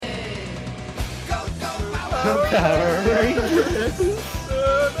The Power Rangers.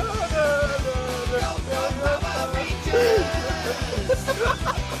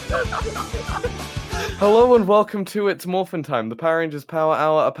 Hello and welcome to It's Morphin Time, the Power Rangers Power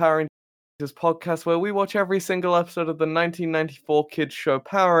Hour, a Power Rangers podcast where we watch every single episode of the 1994 kids show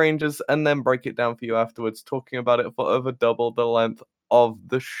Power Rangers and then break it down for you afterwards, talking about it for over double the length of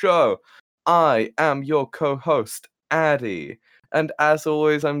the show. I am your co-host, Addy. And as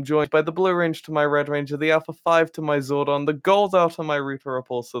always, I'm joined by the Blue Ranger to my Red Ranger, the Alpha 5 to my Zordon, the Gold out to my Rita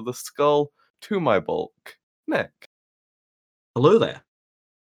Repulsor, the Skull to my Bulk, Nick. Hello there.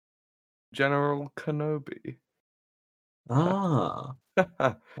 General Kenobi. Ah.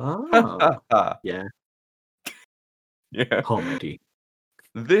 Yeah. Yeah. Comedy.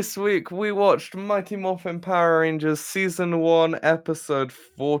 This week we watched Mighty Morphin Power Rangers Season 1, Episode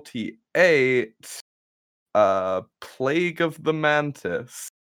 48, Plague of the Mantis.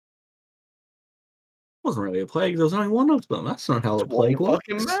 Wasn't really a plague, there was only one of them. That's not how a plague One works.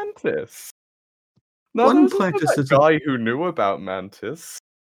 fucking mantis. No, One there was mantis also is that guy who knew about Mantis.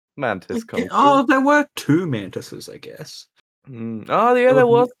 Mantis Kung Fu. there were two mantises, I guess. Oh, yeah, there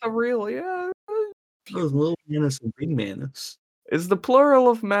was the real, yeah. There was little mantis and big mantis. Is the plural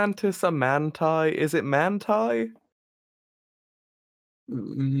of mantis a manti? Is it manti?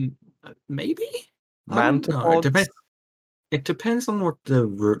 Maybe? Mantipods? It depends on what the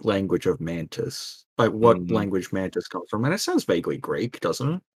root language of mantis, like what language mantis comes from. And it sounds vaguely Greek,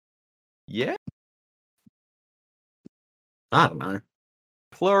 doesn't it? Yeah. I don't know.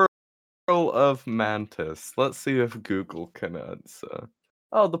 Plural of mantis. Let's see if Google can answer.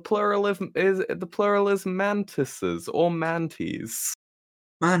 Oh, the plural is mantises or manties.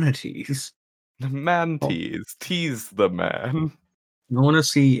 Manatees. Manties. Tease the man. I want to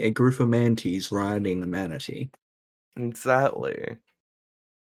see a group of mantees riding a manatee. Exactly.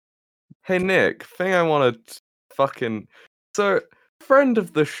 Hey Nick, thing I want to fucking... So, friend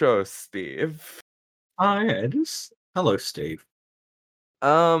of the show, Steve. Oh yeah, it is. Hello, Steve.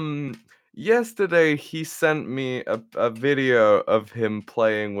 Yesterday he sent me a video of him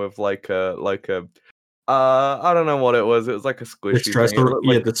playing with like a I don't know what it was. It was like a squishy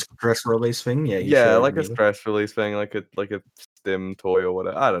thing. The stress release thing. Yeah, like a stress release thing, like a stim toy or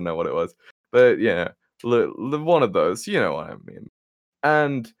whatever. I don't know what it was, but yeah, one of those. You know what I mean?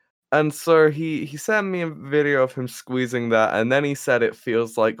 And so he sent me a video of him squeezing that, and then he said it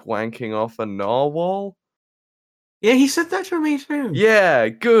feels like wanking off a narwhal. Yeah, he said that to me too. Yeah,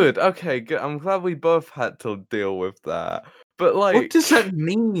 good. Okay, good. I'm glad we both had to deal with that. But like, what does that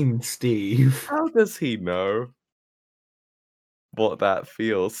mean, Steve? How does he know what that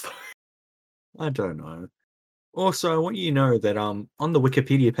feels like? I don't know. Also, I want you to know that on the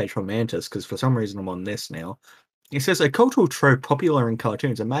Wikipedia page for Mantis, because for some reason I'm on this now, it says a cultural trope popular in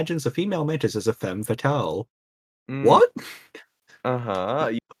cartoons imagines a female mantis as a femme fatale. What?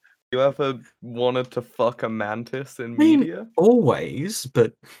 You ever wanted to fuck a mantis in media? Always,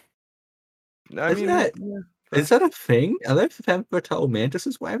 but is that a thing? Are there femme fatale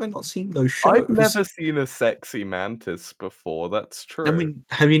mantises? Why have I not seen those shows? I've never seen a sexy mantis before. That's true. I mean,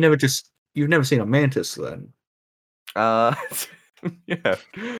 you've never seen a mantis then? Yeah.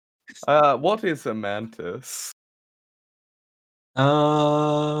 What is a mantis? Kind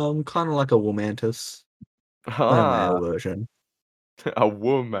of like a womantis. A male version. A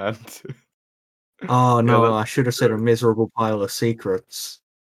woman. Oh no, I should have said a miserable pile of secrets.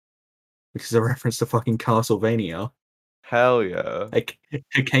 Which is a reference to fucking Castlevania. Hell yeah. A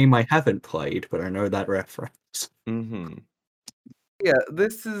game I haven't played, but I know that reference. Yeah,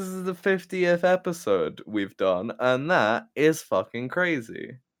 this is the 50th episode we've done, and that is fucking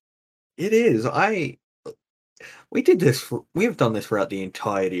crazy. It is. We've done this throughout the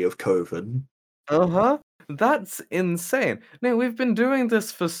entirety of COVID. That's insane. No, we've been doing this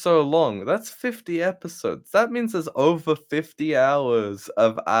for so long. That's 50 episodes. That means there's over 50 hours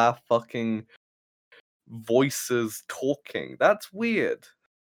of our fucking voices talking. That's weird.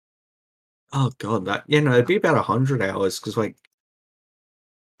 Oh god, it'd be about 100 hours, because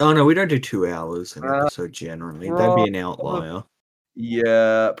oh no, we don't do 2 hours an episode generally. That'd be an outlier.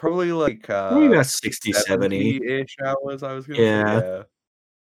 Yeah, probably maybe about 60, 70-ish hours, I was gonna say. Yeah.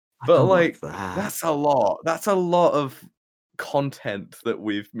 But that's a lot. That's a lot of content that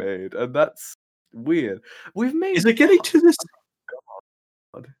we've made, and that's weird. Is it getting to this?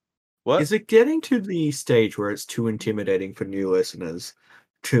 God. What? Is it getting to the stage where it's too intimidating for new listeners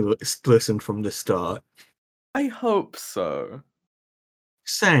to listen from the start? I hope so.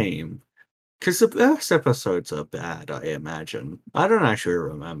 Same. Because the first episodes are bad, I imagine. I don't actually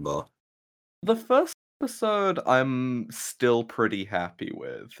remember. The first episode I'm still pretty happy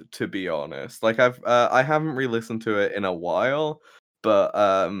with, to be honest. Like I haven't re-listened to it in a while, but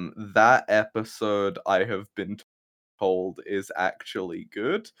that episode I have been told is actually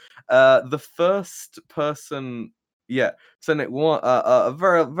good. The first person, yeah, so it was a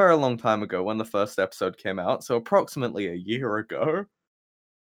very very long time ago when the first episode came out, so approximately a year ago,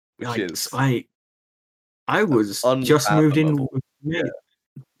 which Yikes! is I was just moved in unfathomable. with Yeah. me.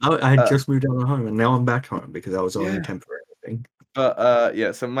 I had Uh, just moved out of home, and now I'm back home because I was on a yeah. temporary thing. But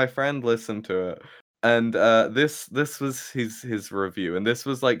yeah, so my friend listened to it, and this was his review, and this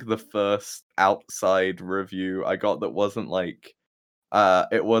was like the first outside review I got that wasn't like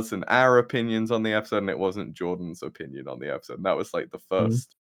it wasn't our opinions on the episode, and it wasn't Jordan's opinion on the episode. And that was like Mm.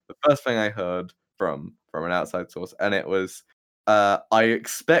 the first thing I heard from an outside source, and it was I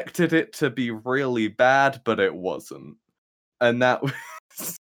expected it to be really bad, but it wasn't, and that was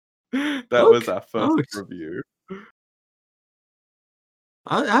that was Okay, our first review.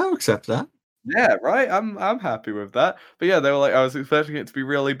 I'll accept that. Yeah, right? I'm happy with that. But yeah, they were like, I was expecting it to be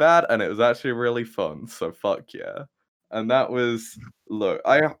really bad, and it was actually really fun, so fuck yeah. And that was look,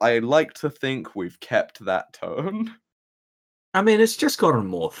 I like to think we've kept that tone. I mean, it's just gotten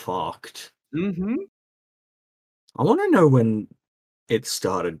more fucked. Mhm. I want to know when it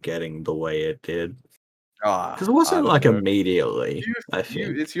started getting the way it did, because it I wasn't don't like know. immediately. I You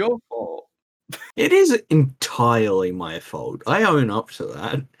think it's your fault. it is entirely my fault. I own up to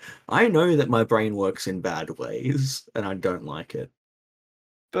that. I know that my brain works in bad ways, and I don't like it.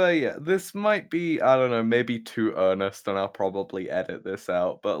 But yeah, this might be, I don't know, maybe too earnest, and I'll probably edit this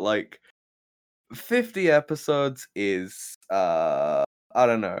out, but like 50 episodes is I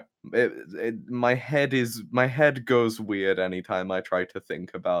don't know. My head goes weird anytime I try to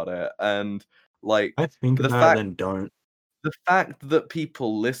think about it, and like I think the about it, fact then don't. the fact that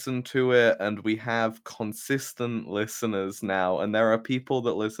people listen to it and we have consistent listeners now, and there are people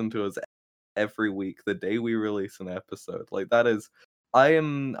that listen to us every week the day we release an episode. Like that is I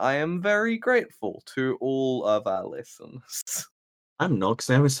am very grateful to all of our listeners. I'm not, 'cause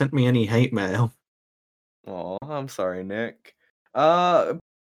they haven't sent me any hate mail. Oh, I'm sorry, Nick. Uh,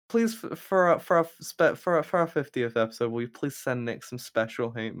 please for our 50th episode, will you please send Nick some special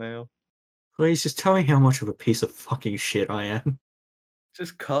hate mail? Please just tell me how much of a piece of fucking shit I am.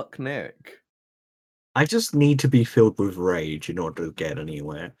 Just cuck Nick. I just need to be filled with rage in order to get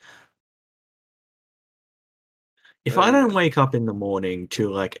anywhere. If I Yeah, don't wake up in the morning to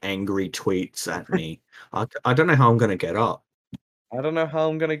like angry tweets at me, I don't know how I'm gonna get up. I don't know how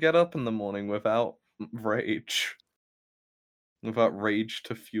I'm gonna get up in the morning without rage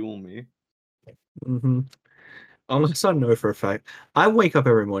to fuel me. Hmm. Unless I know for a fact, I wake up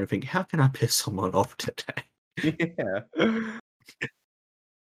every morning thinking, how can I piss someone off today? Yeah.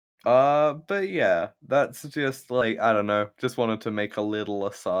 But yeah, that's just like I don't know. Just wanted to make a little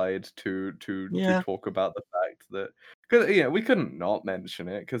aside to Yeah. talk about the fact that because yeah, we couldn't not mention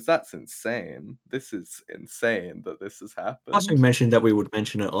it because that's insane. This is insane that this has Plus, we happened. mentioned that we would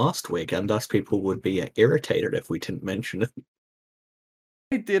mention it last week, and thus people would be irritated if we didn't mention it.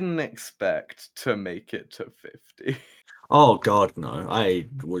 I didn't expect to make it to 50. Oh God, no!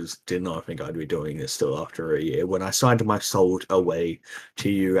 Did not think I'd be doing this still after a year. When I signed my soul away to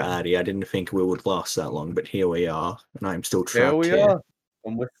you, Addy, I didn't think we would last that long, but here we are, and I'm still Here trapped we here. are,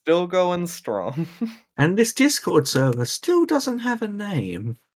 and we're still going strong. And this Discord server still doesn't have a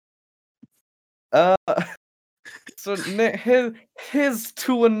name. uh, so Nick, here's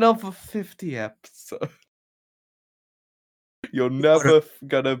to another 50 episodes. You're never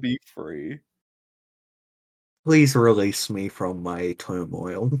gonna be free. Please release me from my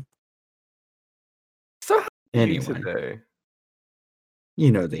turmoil. So how are you Anyway, today?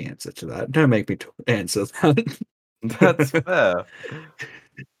 you know the answer to that. Don't make me answer that. That's fair.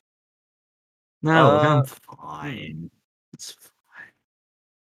 No, look, Uh, I'm hmm, fine. It's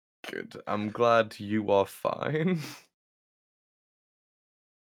good. I'm glad you are fine.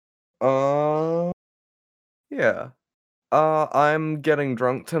 Uh, yeah. I'm getting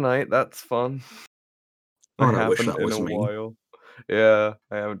drunk tonight. That's fun. I God, I wish haven't that in a was me. while. Yeah,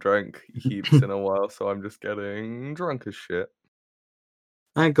 I haven't drank heaps in a while, so I'm just getting drunk as shit.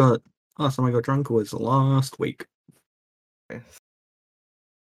 I got Last time I got drunk was last week. Nice.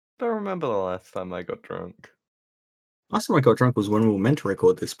 Don't remember the last time I got drunk. Last time I got drunk was when we were meant to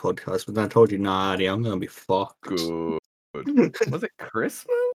record this podcast, but then I told you, nah, Addy, I'm gonna be fucked. Good. Was it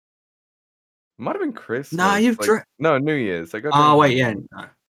Christmas? Might have been Nah, Christmas. you've Like drank. no, New Year's. I got Oh drunk on wait, New yeah, Year's. no,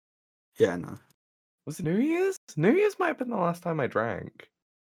 yeah, no, Was it New Year's? New Year's might have been the last time I drank.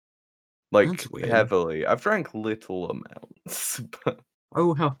 Like that's weird. heavily. I've drank little amounts, but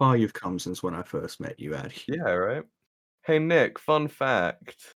Oh, how far you've come since when I first met you, Addy. Yeah, right? Hey, Nick, fun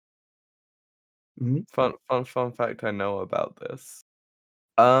fact. Mhm. Fun fact I know about this.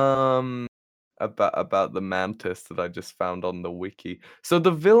 Um, about the Mantis that I just found on the wiki. So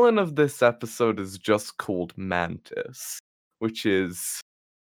the villain of this episode is just called Mantis, which is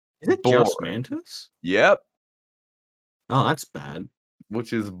Is it just boring. Mantis? Yep, Oh, that's bad.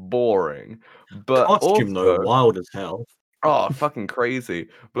 which is boring. But Costume, though, also, wild as hell. oh, fucking crazy.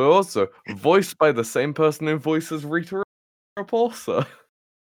 But also voiced by the same person who voices Rita Repulsa,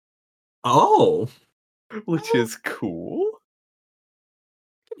 Oh! which Well, is cool.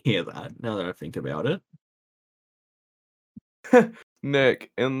 I can hear that, now that I think about it.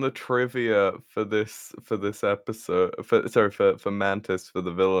 Nick, in the trivia for this episode, for Mantis for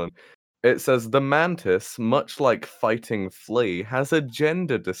the villain, it says the Mantis, much like Fighting Flea, has a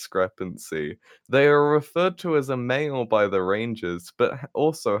gender discrepancy. They are referred to as a male by the Rangers, but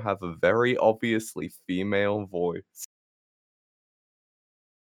also have a very obviously female voice.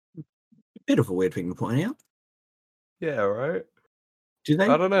 Bit of a weird thing to point out. Yeah, right. Do I they?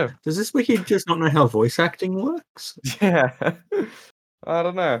 don't know. Does this wiki just not know how voice acting works? Yeah, I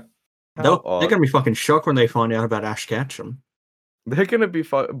don't know. How They're odd. gonna be fucking shocked when they find out about Ash Ketchum. They're gonna be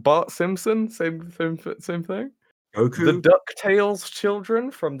Bart Simpson, same thing. The Goku? DuckTales children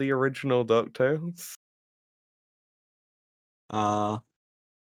from the original DuckTales. Uh,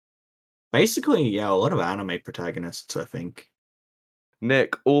 basically, yeah, a lot of anime protagonists, I think.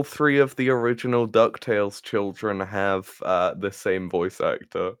 Nick, all three of the original DuckTales children have the same voice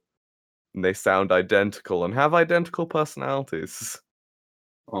actor. And they sound identical and have identical personalities.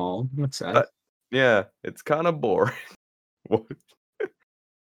 Oh, that's sad. But yeah, it's kind of boring. What?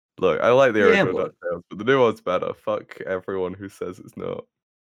 Look, I like the Yeah, original but DuckTales, but the new one's better. Fuck everyone who says it's not.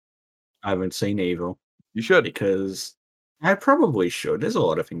 I haven't seen Evil You should. because I probably should. There's a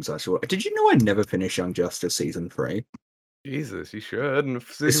lot of things I should. Did you know I never finished Young Justice season 3? Jesus, you should. And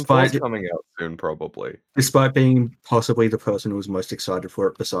season four's Despite coming out soon, probably. despite being possibly the person who was most excited for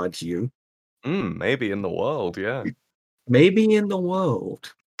it besides you. Maybe in the world, yeah. Maybe in the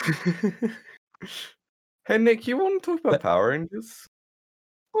world. Hey Nick, you want to talk about But Power Rangers?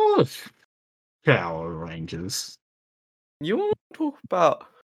 oh, Power Rangers. You want to talk about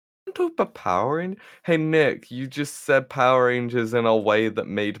Power Rangers? Hey Nick, you just said Power Rangers in a way that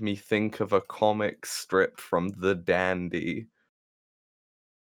made me think of a comic strip from The Dandy.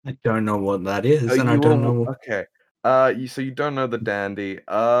 I don't know what that is, and I You don't will know. okay. You don't know The Dandy.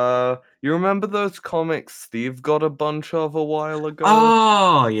 You remember those comics Steve got a bunch of a while ago?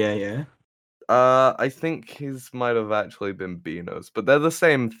 Oh, yeah, yeah. I think his might have actually been Beano's, but they're the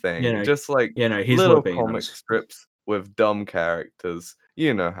same You thing. know, Just like you know, he's little comic Lobinos. strips with dumb characters.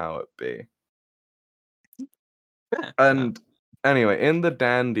 You know how it be. Fair, fair. And anyway, in the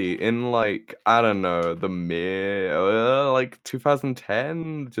Dandy, in like I don't know, the mid like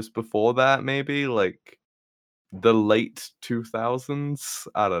 2010, just before that, maybe like the late 2000s.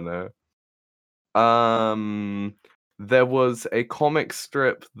 I don't know. Um, there was a comic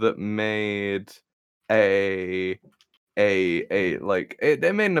strip that made a like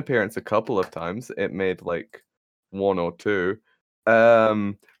it made an appearance a couple of times. It made like one or two.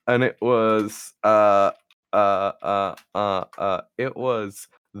 And it was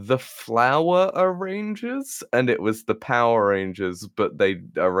the Flower Arrangers and it was the Power Rangers, but they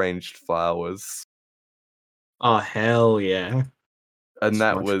arranged flowers. Oh, hell yeah. And It's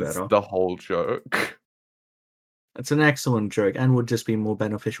that much was better. the whole joke. It's an excellent joke and would just be more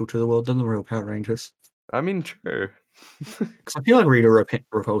beneficial to the world than the real Power Rangers. I mean, true. Because I feel like Rita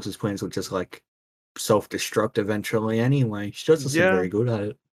Repulsa's plans would just like self-destruct eventually anyway. She just doesn't seem Yeah, very good at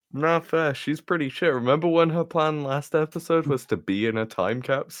it. not fair. She's pretty shit. Remember when her plan last episode was to be in a time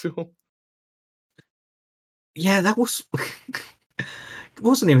capsule? Yeah, that was it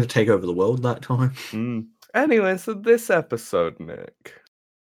wasn't even to take over the world that time. Anyway, so this episode, Nick.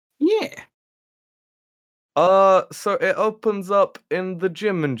 Yeah. So it opens up in the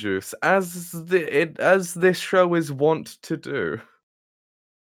gym and juice, as this show is wont to do.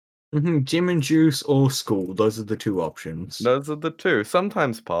 Gym and juice or school, those are the two options. Those are the two.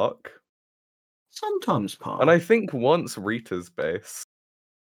 Sometimes Park, Sometimes and I park, think once Rita's base.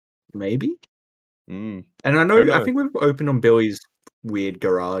 maybe. Mm, And who I knows? think we've opened on Billy's weird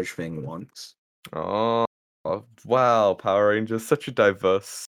garage thing once. Oh, wow, Power Rangers, such a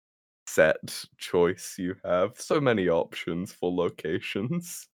diverse set choice you have. So many options for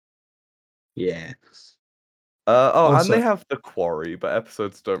locations. Yeah. And they Also, have the quarry, but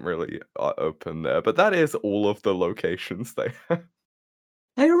episodes don't really open there. But that is all of the locations they have.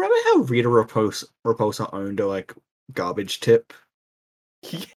 hey, remember how Rita Repulsa owned a like garbage tip?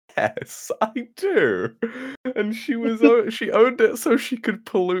 Yes, I do. And she owned it so she could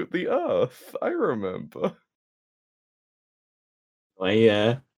pollute the earth. I remember. Well,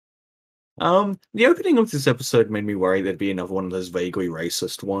 yeah. The opening of this episode made me worry there'd be another one of those vaguely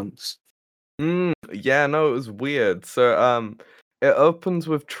racist ones. Yeah, no, it was weird. So, it opens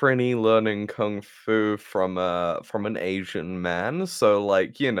with Trini learning kung fu from an Asian man. So,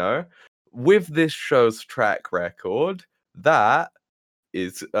 like, with this show's track record, that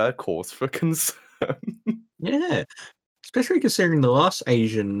is a cause for concern. Yeah, especially considering the last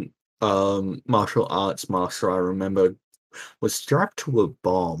Asian martial arts master I remember was strapped to a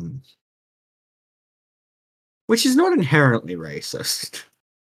bomb, which is not inherently racist,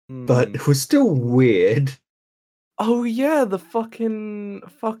 but Hmm. it was still weird. Oh yeah, the The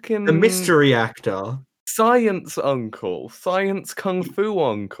fucking mystery actor science kung fu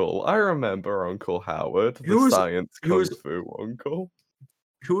uncle. I remember Uncle Howard, the who was science who kung was fu uncle.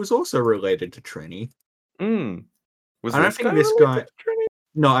 who was also related to Trini. Mm. Was I don't this guy think this related guy. to Trini?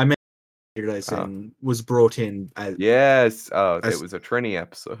 No, I meant as Oh. in was brought in Yes. Oh, it as was a Trini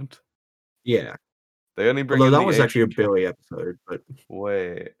episode. yeah. They only bring Although in that the was actually a Asian Billy episode, but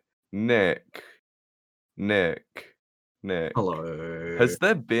Wait. Nick. Nick. Nick. hello. Has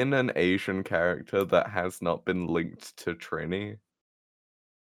there been an Asian character that has not been linked to Trini?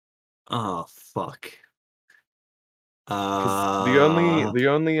 Oh fuck. 'Cause the Uh, the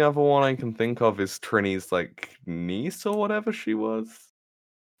only other one I can think of is Trini's, like, niece or whatever she was?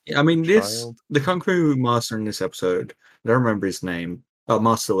 I A mean, child? the Kung Fu Master in this episode, I don't remember his name. Oh,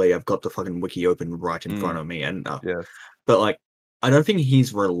 Master Lee, I've got the fucking wiki open right in front Mm, of me, and yes. but like, I don't think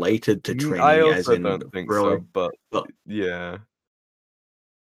he's related to I Trini, as also in don't think so, really. but But yeah.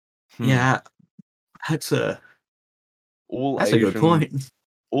 Hmm. yeah, that's a All that's a good Asian point.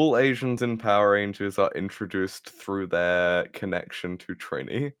 all Asians in Power Rangers are introduced through their connection to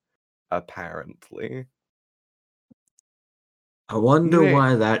Trini, apparently. I wonder Nick,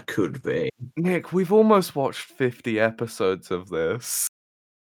 why that could be. Nick, we've almost watched 50 episodes of this.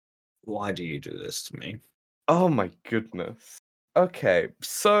 Why do you do this to me? Oh my goodness. Okay,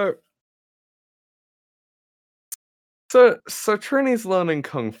 so Trini's learning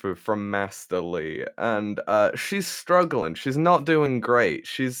kung fu from Master Lee, and she's struggling. She's not doing great.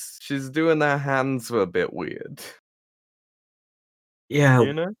 She's doing her hands a bit weird. Yeah,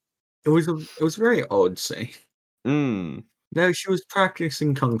 You know? it was very odd seeing. Mm. No, she was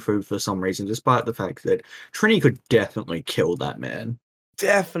practicing kung fu for some reason, despite the fact that Trini could definitely kill that man.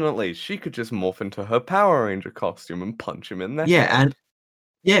 Definitely. She could just morph into her Power Ranger costume and punch him in the Yeah, head. and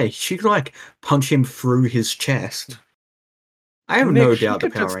yeah, she could like punch him through his chest. I have Nick, no she doubt the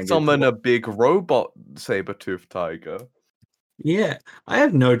could Power just Rangers. summon a big robot saber-toothed tiger. Yeah, I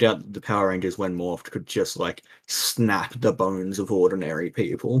have no doubt that the Power Rangers, when morphed, could just like snap the bones of ordinary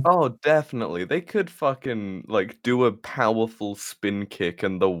people. Oh, definitely. They could fucking, like, do a powerful spin kick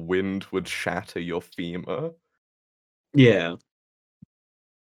and the wind would shatter your femur. Yeah,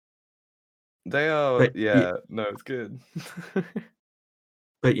 They are, but yeah, yeah, no, it's good.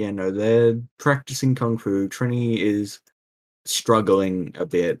 but yeah, no, they're practicing kung fu. Trini is struggling a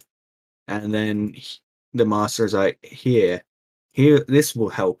bit, and then the master's like, here, this will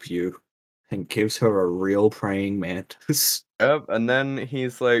help you, and gives her a real praying mantis. Yep, and then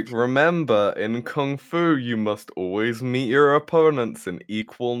he's like, remember, in Kung Fu, you must always meet your opponents in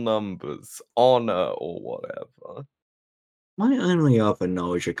equal numbers, honor, or whatever. My only other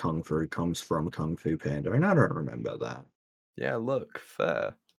knowledge of kung fu comes from Kung Fu Panda, and I don't remember that. Yeah, look,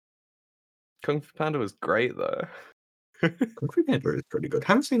 fair. Kung Fu Panda was great, though. Kung Fu Panda is pretty good.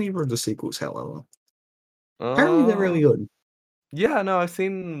 Haven't seen either of the sequels, however. Apparently, they're uh, really good. yeah, no, I've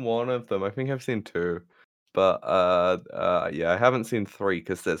seen one of them. I think I've seen two. But, yeah, I haven't seen three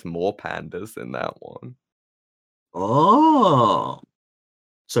because there's more pandas in that one. Oh,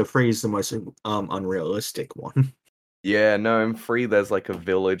 so Free is the most unrealistic one. Yeah, no, in three, there's like a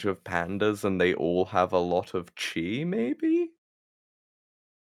village of pandas and they all have a lot of chi, maybe?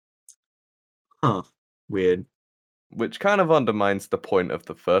 Huh? Weird. Which kind of undermines the point of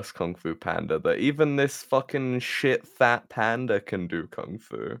the first Kung Fu Panda, that even this fucking shit fat panda can do Kung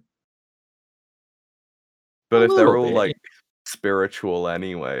Fu. A But if little they're all bit, yeah. like spiritual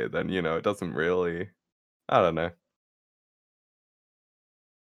anyway, then it doesn't really. I don't know.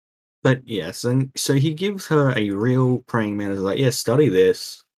 But yes, and so he gives her a real praying mantis. Like, yeah, study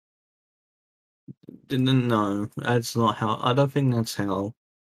this. No, that's not how. I don't think that's how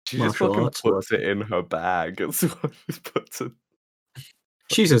She just martial fucking arts work. puts it in her bag. It's what just puts a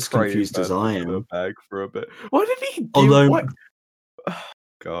She's fucking as praying confused as I mantis in her am. bag for a bit. Why did he give Although, what?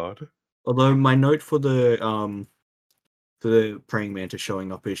 God. although my note for the the praying mantis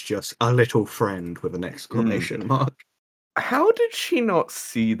showing up is just a little friend with an exclamation mark. How did she not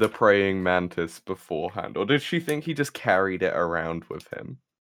see the praying mantis beforehand, or did she think he just carried it around with him?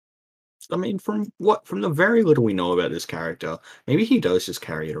 I mean, from the very little we know about this character, maybe he does just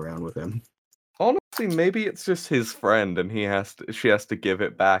carry it around with him. Honestly, maybe it's just his friend, and she has to give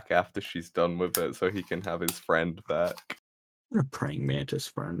it back after she's done with it, so he can have his friend back. A praying mantis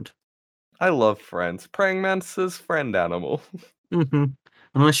friend. I love friends. Praying mantis, friend animal.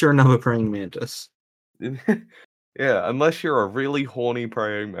 Unless you're another praying mantis. Yeah, unless you're a really horny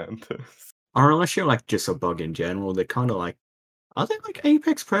praying mantis. Or unless you're like just a bug in general, they're kind of like, are they like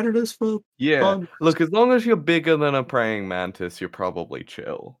apex predators for Yeah, bugs? look, as long as you're bigger than a praying mantis, you're probably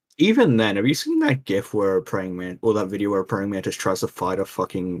chill. Even then, have you seen that GIF where a praying man, or that video where a praying mantis tries to fight a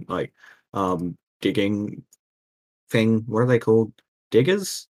fucking like digging thing? What are they called?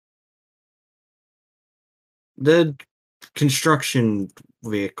 Diggers? The construction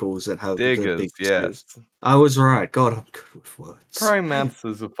vehicles that have the Diggers, big yes. skills. I was right. God, I'm good with words. Praying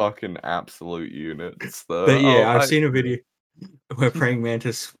mantises are fucking absolute units, though. But yeah, I've seen a video where praying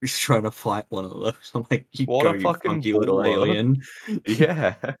mantis is trying to fight one of those. I'm like, you What go, a you fucking funky little baller. alien.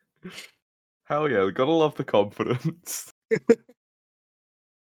 Yeah. Hell yeah, gotta love the confidence.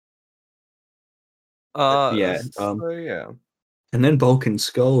 Yeah. So yeah. And then Bulk and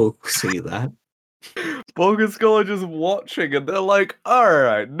Skull see that. Bug and Skull are just watching and they're like,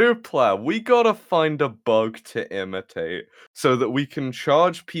 alright, new plan. We gotta find a bug to imitate so that we can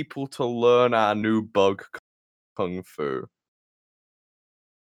charge people to learn our new bug kung fu.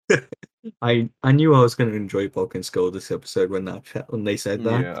 I knew I was going to enjoy Bulk and Skull this episode when they said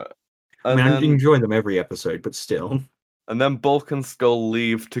that. Yeah. I mean, I enjoy them every episode, but still. And then Bulk and Skull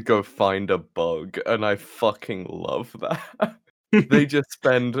leave to go find a bug, and I fucking love that. They just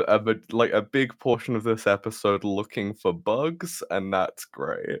spend a big portion of this episode looking for bugs, and that's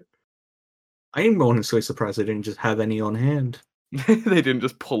great. I am honestly surprised they didn't just have any on hand. They didn't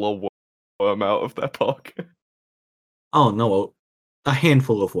just pull a worm out of their pocket. Oh no, a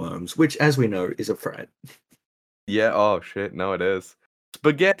handful of worms, which, as we know, is a threat. Yeah, oh shit, no it is.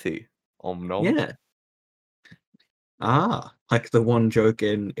 Spaghetti. Om nom. Yeah. Ah, like the one joke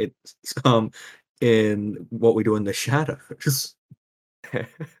in in What We Do in the Shadows.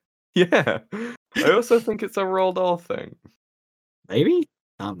 Yeah. I also think it's a Roald Dahl thing. Maybe?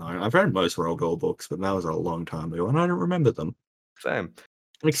 I don't know. I've read most Roald Dahl books, but that was a long time ago, and I don't remember them. Same.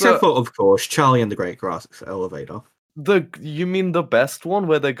 Except So, for, of course, Charlie and the Great Grass Elevator. you mean the best one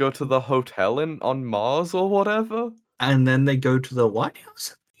where they go to the hotel on Mars or whatever? And then they go to the White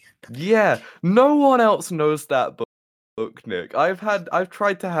House? Yeah, no one else knows that book, Nick. I've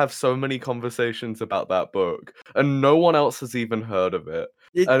tried to have so many conversations about that book, and no one else has even heard of it.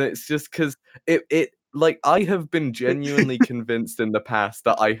 And it's just because like I have been genuinely convinced in the past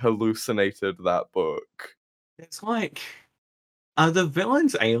that I hallucinated that book. It's like, are the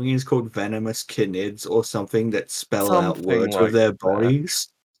villains aliens called venomous canids or something that spell out Something words with like their that. bodies?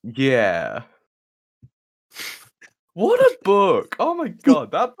 Yeah. What a book! Oh my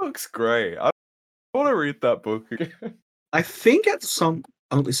god, that book's great. I want to read that book again. I think it's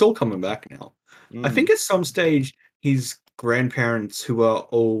all coming back now. I think at some stage his grandparents, who are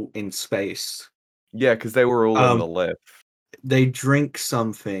all in space, Yeah, because they were all in the lift. they drink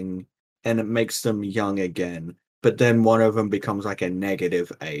something and it makes them young again, but then one of them becomes like a negative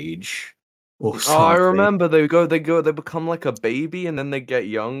age or Oh, I something. remember they become like a baby and then they get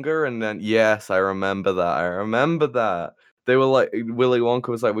younger and then yes, I remember that. I remember that. They were like Willy Wonka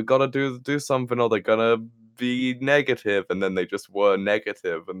was like, we gotta do something or they're gonna be negative, and then they just were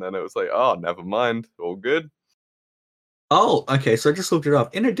negative, and then it was like, oh, never mind, all good. Oh, okay, so I just looked it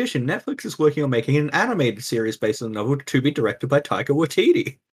up. In addition, Netflix is working on making an animated series based on the novel to be directed by Taika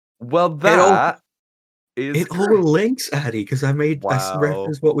Waititi. Well, It all great. links, Addy, because I Wow.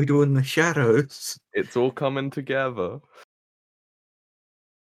 referenced What We Do in the Shadows. It's all coming together.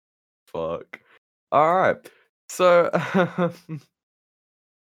 Fuck. All right. So,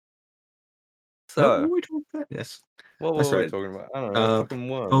 What were we talking about? Yes. what That's were we right. talking about? I don't know. Fucking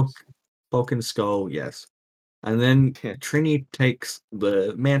Bulk, worms. Bulk and Skull, yes. And then Yeah. Trini takes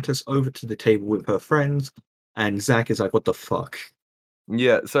the Mantis over to the table with her friends, and Zach is like, what the fuck?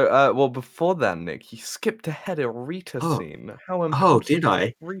 Yeah, so well before that, Nick, you skipped ahead a Rita Oh, scene. How oh, important did are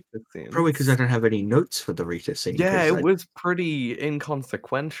I? Rita scenes? Probably because I don't have any notes for the Rita scene. Yeah, it was pretty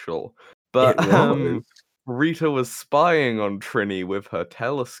inconsequential. It But was. Rita was spying on Trini with her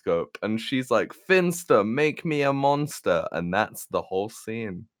telescope, and she's like, Finster, make me a monster, and that's the whole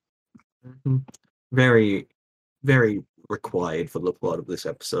scene. Very, very required for the plot of this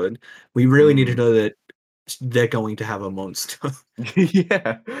episode. We really need to know that they're going to have a monster.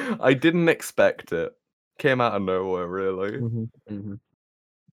 Yeah, I didn't expect it. Came out of nowhere, really. Mm-hmm.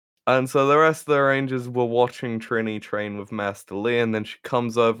 And so the rest of the Rangers were watching Trini train with Master Lee, and then she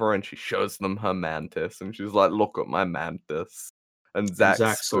comes over and she shows them her Mantis, and she's like, "Look at my Mantis." And And Zach's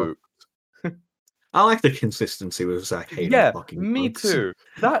Zach's like, spooked. I like the consistency with Zach hating Yeah, fucking me bugs. too.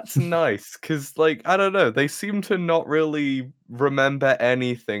 That's nice, because, like, I don't know, they seem to not really remember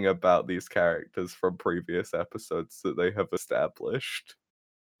anything about these characters from previous episodes that they have established.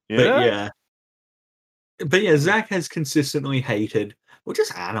 You But know? yeah, Zach has consistently hated, well,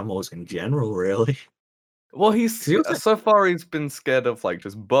 just animals in general, really. Well, 'Cause he also, so far he's been scared of, like,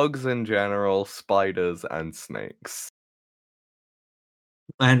 just bugs in general, spiders, and snakes.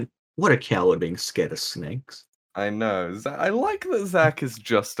 and what a coward being scared of snakes. I know. I like that Zach is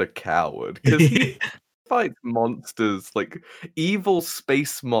just a coward, because he fights monsters, like, evil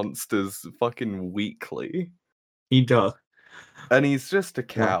space monsters fucking weakly. He does. And he's just a Well,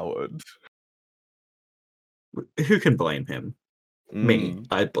 coward. who can blame him? Me. Mm.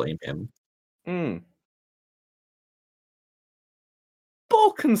 I'd blame him. Mm.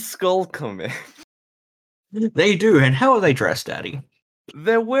 Bulk and Skull come in. They do, and how are they dressed, Daddy?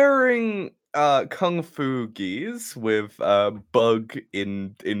 They're wearing kung fu gis with bug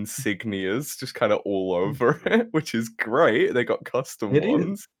insignias just kind of all over it, which is great. They got custom It is.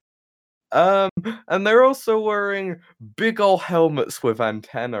 ones. Um, and they're also wearing big ol' helmets with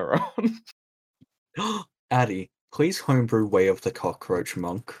antenna on. Addy, please homebrew Way of the Cockroach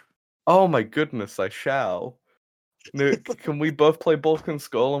Monk. Oh my goodness, I shall. Nick, can we both play Bulk and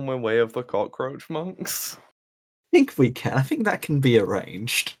Skull and win Way of the Cockroach Monks? I think we can. I think that can be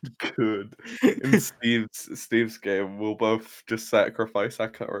arranged. Good. In Steve's game, we'll both just sacrifice our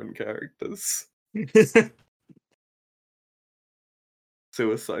current characters.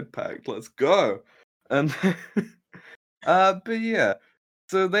 Suicide pact, let's go. And but yeah.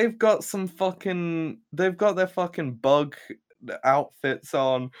 So they've got their fucking bug outfits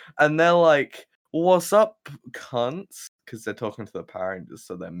on, and they're like, "What's up, cunts?" Because they're talking to the Power Rangers,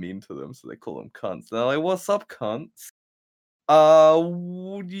 so they're mean to them, so they call them cunts. They're like, "What's up, cunts?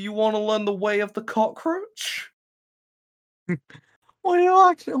 Do you want to learn the way of the cockroach?" What do you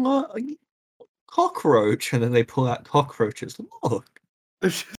like? Cockroach, and then they pull out cockroaches. Look.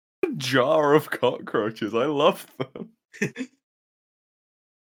 There's just a jar of cockroaches. I love them.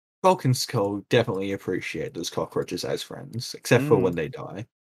 Vulcan Skull definitely appreciate those cockroaches as friends, except for when they die.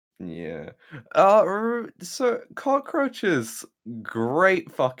 Yeah. So cockroaches,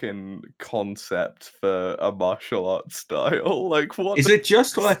 great fucking concept for a martial arts style. Like, what Is it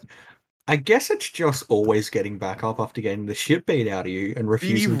just the like, I guess it's just always getting back up after getting the shit beat out of you and be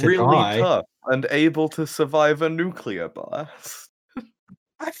refusing to really die? tough and able to survive a nuclear blast?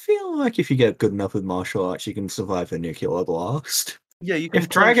 I feel like if you get good enough with martial arts, you can survive a nuclear blast. Yeah, you can If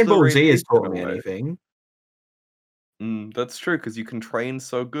punch Dragon the Ball Z has radiation taught me away. anything, That's true, because you can train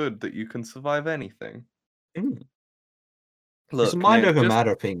so good that you can survive anything. it's a Look, mind Nick, over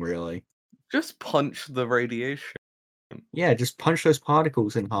matter thing, really. just punch the radiation. Yeah, just punch those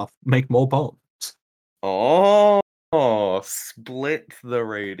particles in half, make more bombs. Oh, split the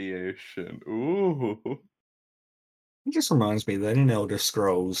radiation. Ooh. It just reminds me that in Elder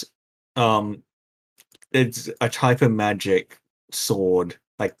Scrolls, um, it's a type of magic sword,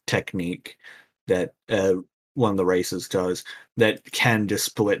 like technique, that one of the races does that can just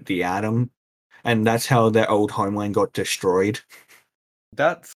split the atom, and that's how their old homeland got destroyed.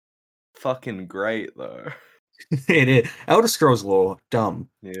 That's fucking great, though. It is. Elder Scrolls lore, dumb.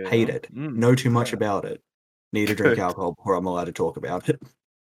 Hate Yeah. it. Know too much Fair. about it. Need to drink Good. alcohol before I'm allowed to talk about it.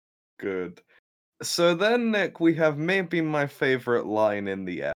 Good. So then, Nick, we have maybe my favorite line in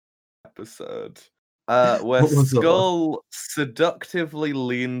the episode. Where What was the line? Skull seductively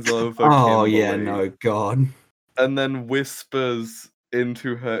leans over Oh yeah, Kimberly no, God. and then whispers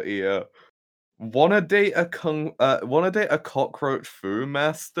into her ear, wanna date a cockroach foo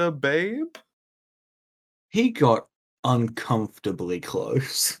master, babe? He got uncomfortably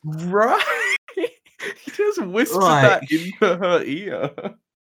close. Right? He just whispered that Like, into her ear.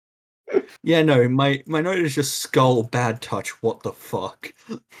 yeah, no, my note is just skull bad touch. What the fuck?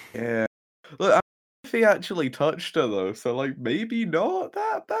 Yeah. Look, I don't know if he actually touched her though, so like maybe not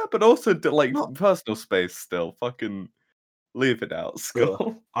that bad, but also like Not. personal space still. Fucking leave it out, Ugh.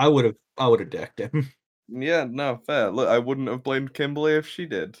 Skull. I would have decked him. Yeah, no, fair. Look, I wouldn't have blamed Kimberly if she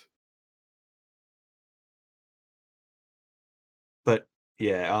did. But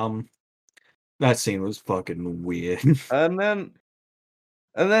yeah, that scene was fucking weird. And then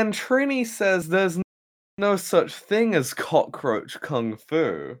Trini says there's no such thing as cockroach kung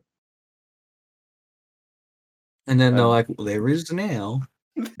fu. And then they're And like, well, there is now.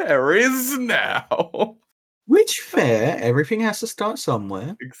 there is now. Which fair, everything has to start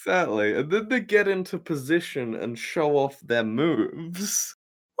somewhere. Exactly. And then they get into position and show off their moves.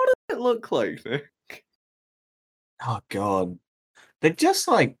 What does it look like, Nick? Oh god. They're just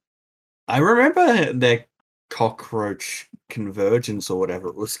like I remember their cockroach convergence or whatever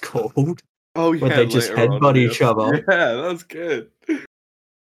it was called. Oh Where yeah, they just later on in headbutt the each other. yeah, that's good. And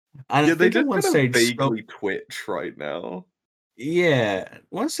I Yeah, they think at just one kind of stage Skull vaguely twitch right now.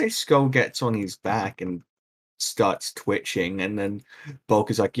 one stage Skull gets on his back and starts twitching, and then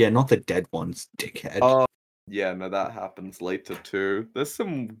Bulk is like, yeah, not the dead ones, dickhead. Oh, yeah, no, that happens later too. There's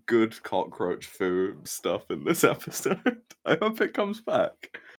some good cockroach food stuff in this episode. I hope it comes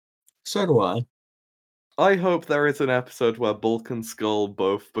back. So do I. I hope there is an episode where Bulk and Skull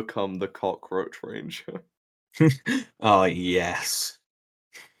both become the Cockroach Ranger. Oh yes.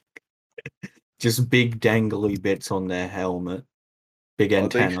 Just big dangly bits on their helmet. Big Oh,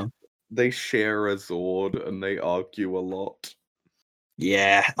 antenna. they share a Zord and they argue a lot.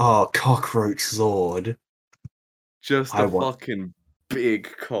 Yeah. Oh, cockroach Zord. Just I a want fucking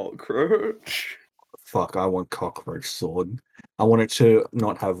big cockroach. I want cockroach Zord. I want it to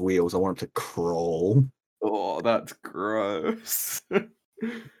not have wheels. I want it to crawl. Oh, that's gross.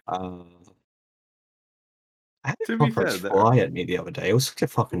 Uh, I had a To be cockroach fair, there. fly at me the other day. It was such a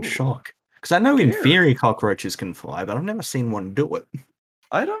fucking Ooh, shock. Because I know in scary. theory cockroaches can fly, but I've never seen one do it.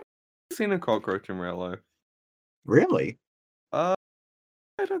 I don't seen a cockroach in real life. Really? Uh,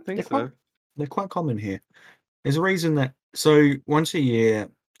 I don't think They're quite so. they're quite common here. There's a reason that so once a year,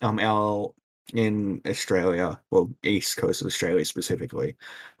 our in Australia, well, east coast of Australia specifically,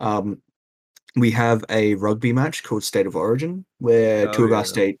 um, we have a rugby match called State of Origin, where Oh two of our yeah.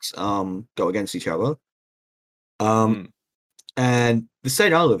 states go against each other. Um, Mm. and the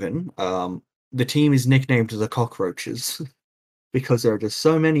state I live in, the team is nicknamed the Cockroaches because there are just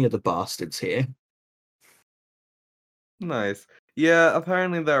so many of the bastards here. Nice. Yeah,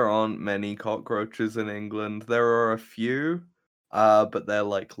 apparently there aren't many cockroaches in England. There are a few, but they're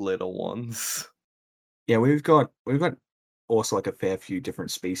like little ones. Yeah, we've got also like a fair few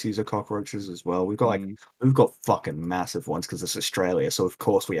different species of cockroaches as well. Mm. We've got fucking massive ones because it's Australia, so of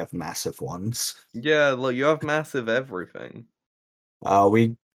course we have massive ones. Yeah, look, you have massive everything.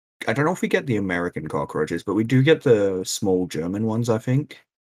 We I don't know if we get the American cockroaches, but we do get the small German ones, I think.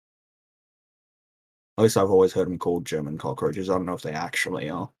 At least I've always heard them called German cockroaches. I don't know if they actually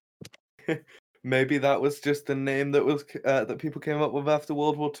are. Maybe that was just the name that was that people came up with after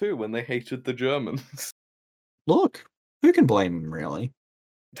World War II when they hated the Germans. Look, who can blame them really?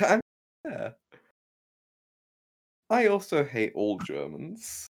 I yeah. I also hate all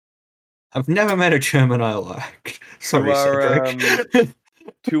Germans. I've never met a German I liked. To Sorry, our Cedric.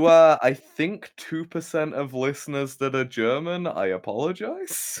 to I think 2% of listeners that are German, I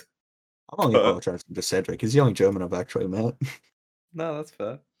apologize. I'm only But apologizing to Cedric. He's the only German I've actually met. no, that's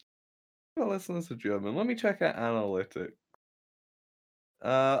fair. Our listeners are German. Let me check out analytics.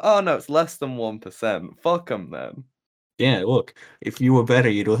 Oh no, it's less than 1%. Fuck them then. Yeah, look, if you were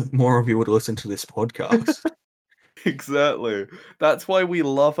better, more of you would listen to this podcast. Exactly. That's why we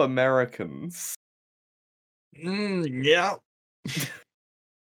love Americans. Yeah.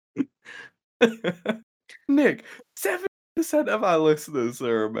 Nick, 70% of our listeners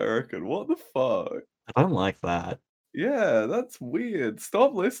are American. What the fuck? I don't like that. Yeah, that's weird.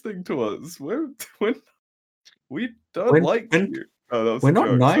 Stop listening to us. We don't When like when you. Oh, that was we're a not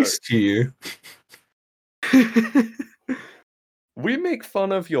joke. Sorry. nice to you, We make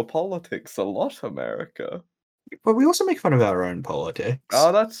fun of your politics a lot, America. but we also make fun of our own politics.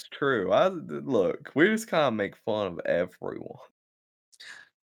 Oh, that's true. Look, we just can't make fun of everyone.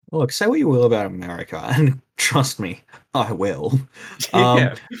 Look, say what you will about America, and trust me, I will. Um,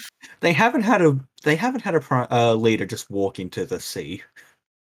 Yeah, they haven't had a leader just walk into the sea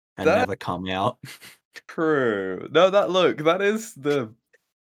and that's never come out. true. No, that is the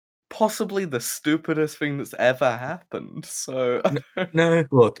possibly the stupidest thing that's ever happened. So No,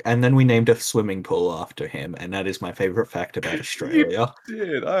 look, and then we named a swimming pool after him, and that is my favorite fact about you Australia.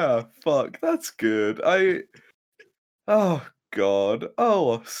 did. Ah, fuck. That's good. Oh God.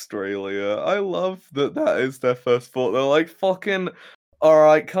 Oh Australia. I love that that is their first thought. They're like fucking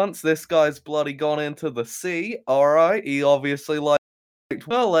alright, cunts, this guy's bloody gone into the sea. Alright, he obviously liked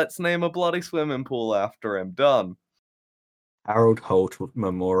well, let's name a bloody swimming pool after him. Done. Harold Holt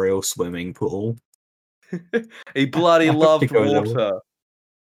Memorial Swimming Pool. He bloody I hope they loved go there. water.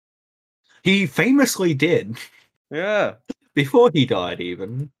 He famously did Yeah. before he died,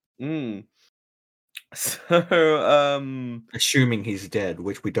 even. Mm. So, Assuming he's dead,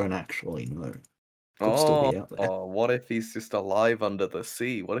 which we don't actually know. Could still be out there. What if he's just alive under the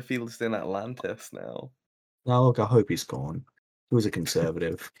sea? What if he lives in Atlantis now? Now, look, I hope he's gone. He was a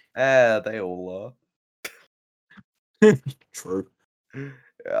conservative. They all True. are.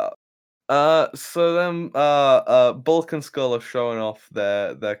 Yeah. So then, Bulk and Skull are showing off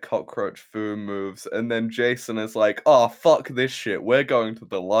their cockroach foo moves, and then Jason is like, "Oh, fuck this shit, we're going to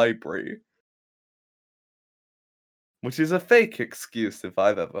the library." Which is a fake excuse if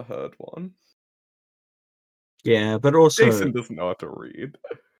I've ever heard one. Yeah, but also, Jason doesn't know how to read.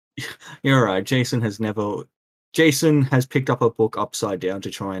 you're right. Jason has picked up a book upside down to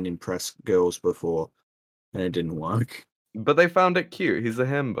try and impress girls before, and it didn't work. But they found it cute. He's a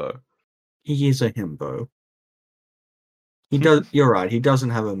himbo. He is a himbo. He does. You're right. He doesn't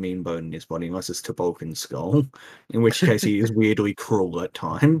have a mean bone in his body unless it's Tobulkin's skull, in which case he is weirdly cruel at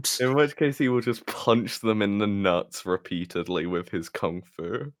times. In which case he will just punch them in the nuts repeatedly with his kung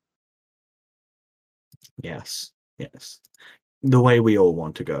fu. Yes, yes. The way we all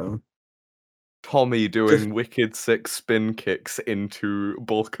want to go. Tommy doing wicked sick spin kicks into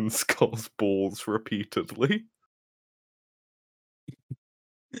Bulk and Skull's balls repeatedly.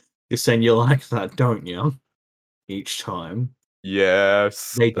 You're saying you like that, don't you? Each time.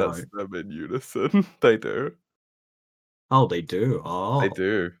 Yes, They that's don't. them in unison. They do. Oh, they do. They Oh,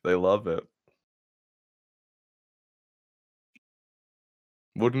 do. They love it.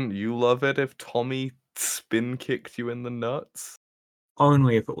 Wouldn't you love it if Tommy spin kicked you in the nuts?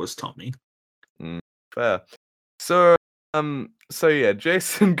 only if it was Tommy. Fair. So yeah,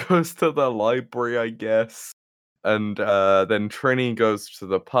 Jason goes to the library, I guess. And then Trini goes to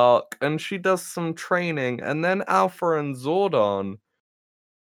the park and she does some training, and then Alpha and Zordon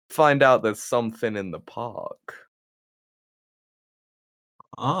find out there's something in the park.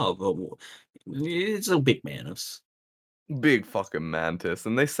 Oh, well, it's a big Mantis. Big fucking mantis.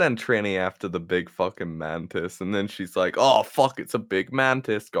 And they send Trini after the big fucking mantis, and then she's like, "Oh fuck, it's a big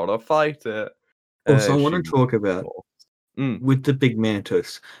mantis, gotta fight it." Also, I And want she to talk about with the big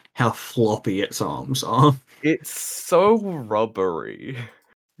Mantis how floppy its arms are. It's so rubbery.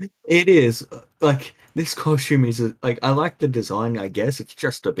 It is like this costume is like I like the design. I guess it's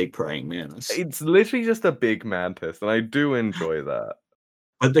just a big praying mantis, It's literally just a big mantis, and I do enjoy that.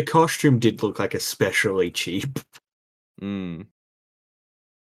 but the costume did look like especially cheap. Mm.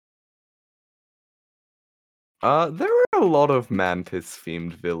 There are a lot of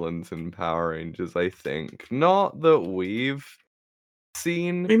mantis-themed villains in Power Rangers, I think. Not that we've I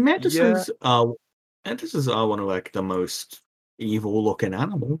seen mean, yet. mantises are one of like the most evil looking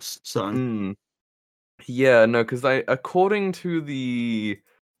animals. So, Mm. Yeah, no, because according to the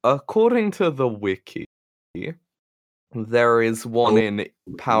wiki, there is one oh, in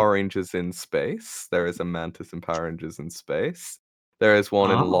Power Rangers in Space. There is a Mantis in Power Rangers in Space. There is one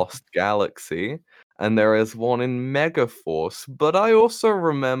in oh, Lost Galaxy, and there is one in Megaforce. But I also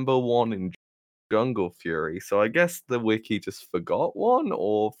remember one in Jungle Fury. So I guess the wiki just forgot one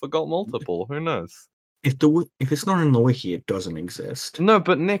or forgot multiple. Who knows? if it's not in the wiki, it doesn't exist. No,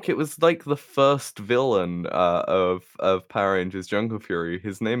 but Nick, it was like the first villain of Power Rangers Jungle Fury.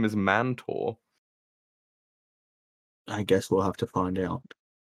 His name is Mantor. I guess we'll have to find out.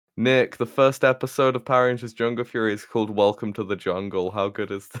 Nick, the first episode of Power Rangers Jungle Fury is called Welcome to the Jungle. How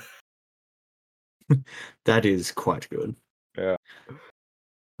good is that? That is quite good. Yeah.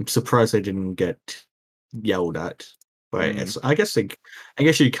 I'm surprised they didn't get yelled at by Mm. I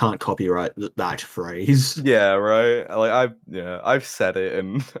guess you can't copyright that phrase. Yeah, right. Like I've said it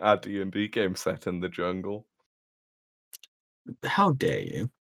in our D&D game set in the jungle. How dare you?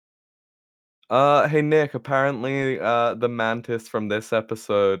 Hey Nick, apparently the mantis from this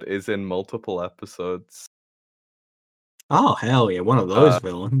episode is in multiple episodes. Oh hell yeah, one of those Uh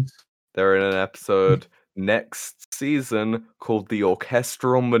villains. they're in an episode next season called The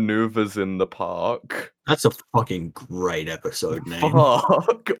Orchestral Maneuvers in the Park. That's a fucking great episode name.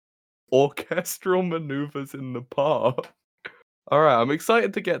 Fuck. Orchestral Maneuvers in the Park. Alright, I'm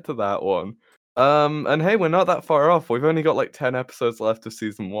excited to get to that one. And hey, we're not that far off. We've only got like 10 episodes left of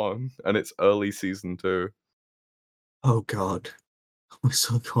season 1, and it's early season 2. Oh god. We're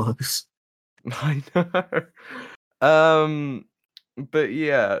so close. I know. But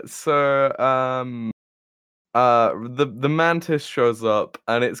yeah, so the mantis shows up,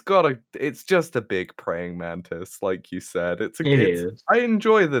 and it's just a big praying mantis, like you said. It is. I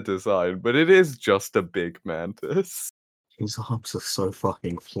enjoy the design, but it is just a big mantis. His arms are so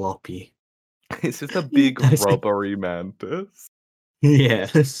fucking floppy. It's just a big That's rubbery mantis.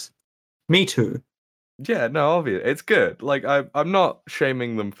 yes. Me too. Yeah, no, obviously it's good. Like I'm not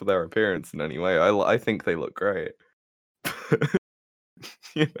shaming them for their appearance in any way. I think they look great.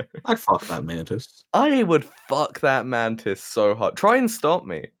 You know? I'd fuck that mantis. I would fuck that mantis so hard. Try and stop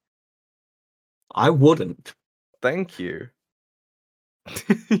me. I wouldn't. Thank you.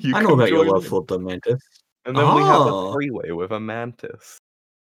 You I know can about your join love in. for the mantis. And then we have a Oh, three-way with a mantis.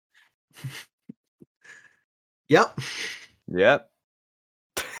 yep. Yep.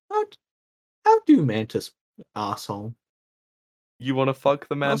 How, how do mantis asshole? You want to fuck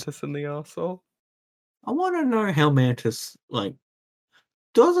the I, was- mantis in the arsehole? I want to know how mantis like.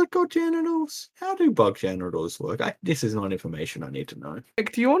 Does it got genitals? How do bug genitals work? This is not information I need to know.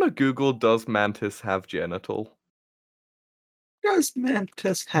 Nick, do you want to Google does mantis have genital? Does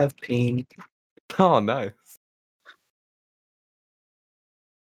mantis have peen? Oh, nice.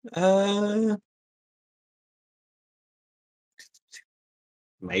 Uh,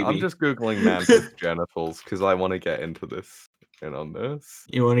 I'm maybe. just Googling mantis genitals because I want to get into this in on this.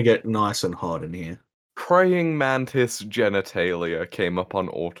 You want to get nice and hot in here. Praying mantis genitalia came up on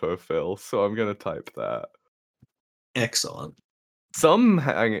autofill, so I'm gonna type that. Excellent. Some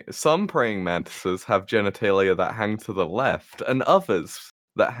praying mantises have genitalia that hang to the left, and others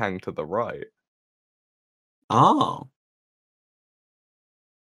that hang to the right. Oh.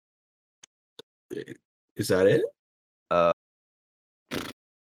 Is that it? Uh,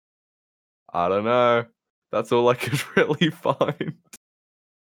 I don't know. That's all I could really find.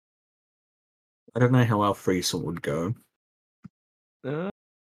 I don't know how our threesome would go. Uh,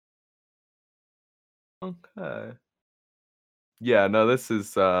 okay. Yeah, no, this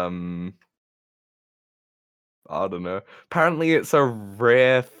is I don't know. Apparently it's a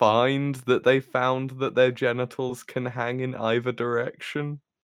rare find that they found that their genitals can hang in either direction.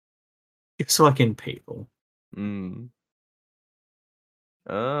 It's like in people. Mm.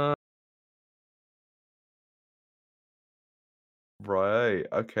 Uh, right.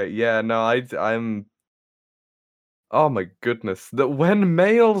 Okay. Yeah, no, I'm oh my goodness. That when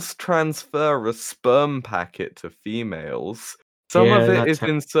males transfer a sperm packet to females, some of Yeah, it that's is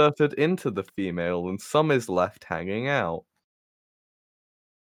inserted into the female and some is left hanging out.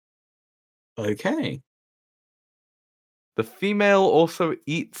 okay. The female also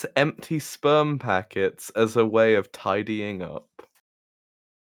eats empty sperm packets as a way of tidying up.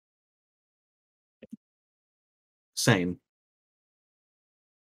 Same.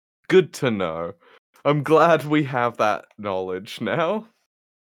 Good to know. I'm glad we have that knowledge now.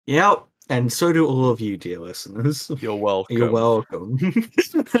 Yep. And so do all of you, dear listeners. You're You're welcome. welcome.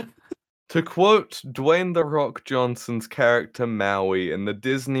 To quote Dwayne The Rock Johnson's character Maui in the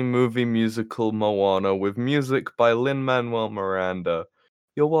Disney movie musical Moana with music by Lin-Manuel Miranda,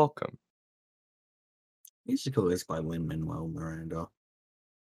 you're welcome. Musical is by Lin-Manuel Miranda.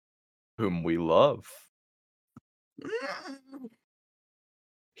 Whom we love.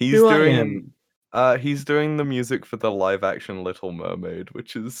 He's Who I doing am. he's doing the music for the live action Little Mermaid,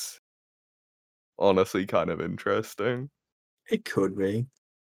 which is honestly kind of interesting. It could be,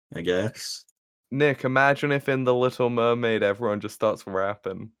 I guess. Nick, imagine if in the Little Mermaid everyone just starts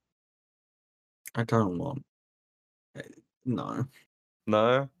rapping. I don't want. No.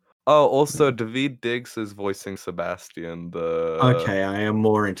 No? Oh, also David Diggs is voicing Sebastian, Okay, I am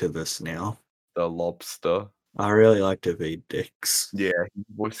more into this now. the lobster. I really like David Dix. Yeah, he's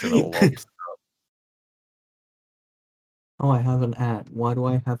voicing a lobster. Oh, I have an at. Why do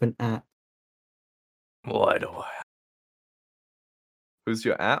I have an at? Why do I? Who's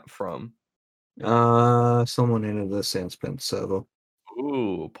your app from? Someone entered the Sandspence server.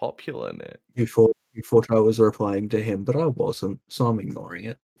 Ooh, popular Nick. You thought I was replying to him, but I wasn't, so I'm ignoring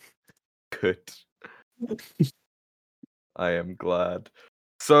it. Good. I am glad.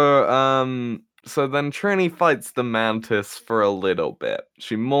 So then Trini fights the mantis for a little bit.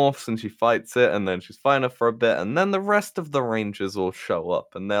 She morphs and she fights it, and then she's fighting it for a bit, and then the rest of the rangers all show up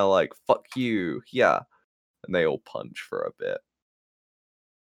and they're like, fuck you, yeah. And they all punch for a bit.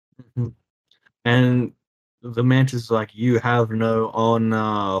 Mhm. And the mantis is like, you have no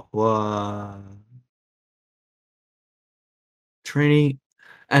honor. What? Trini,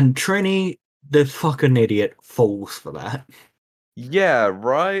 and Trini, the fucking idiot, falls for that. Yeah,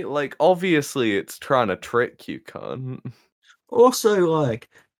 right? Like, obviously it's trying to trick you, cunt. Also, like,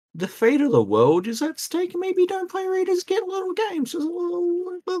 the fate of the world is at stake. Maybe don't play Raiders, get little games. Just a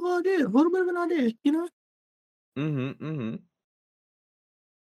little bit of an idea, a little bit of an idea, you know? Mm-hmm.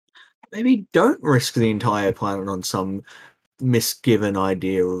 Maybe don't risk the entire planet on some misgiven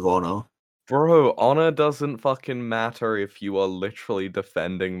idea of honor. Bro, honor doesn't fucking matter if you are literally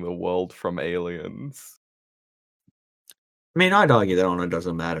defending the world from aliens. I mean, I'd argue that honor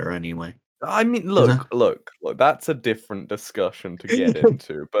doesn't matter anyway. I mean, 'Cause look, that's a different discussion to get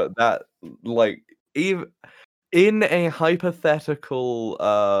into, but that, like, even In a hypothetical,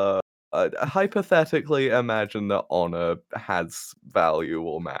 hypothetically imagine that honor has value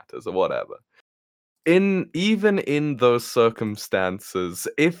or matters or whatever. Even in those circumstances,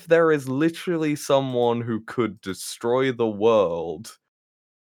 if there is literally someone who could destroy the world,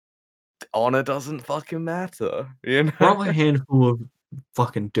 honor doesn't fucking matter, you know? Throw a handful of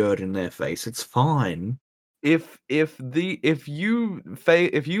fucking dirt in their face. It's fine. If you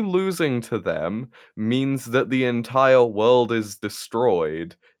losing to them means that the entire world is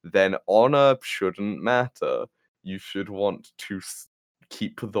destroyed, then honor shouldn't matter. You should want to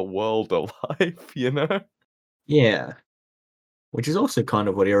keep the world alive, you know? Yeah. Which is also kind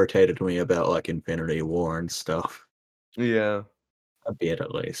of what irritated me about like Infinity War and stuff. Yeah. A bit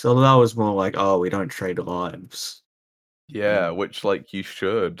at least. Although that was more like, oh, we don't trade lives. Yeah, And which, like, you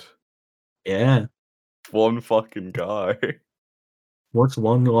should. yeah. One fucking guy. What's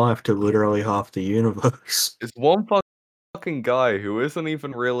one life to literally half the universe? It's one fucking guy who isn't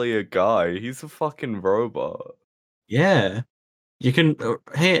even really a guy, he's a fucking robot. Yeah. You can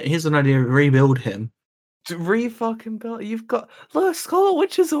here's an idea, rebuild him. To re-fucking build you've got look, Scarlet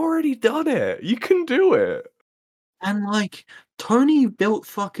Witch has already done it, you can do it. And like Tony built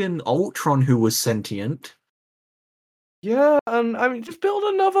fucking Ultron who was sentient. Yeah, and I mean, just build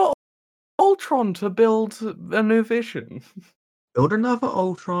another Ultron to build a new Vision. Build another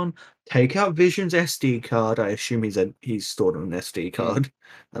Ultron, take out Vision's SD card, I assume he's stored on an SD Mm, card,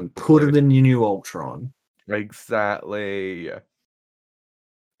 and put it in your new Ultron. exactly.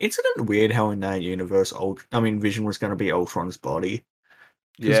 Isn't it weird how in that universe Vision was gonna be Ultron's body?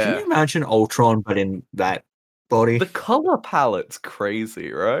 Because can you Yeah. imagine Ultron but in that body? The color palette's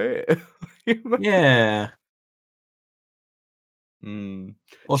crazy, right? Yeah. Mm. Do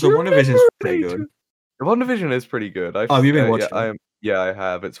Also, you WandaVision's remember pretty Age good. of WandaVision is pretty good. Oh, have you been watching it? I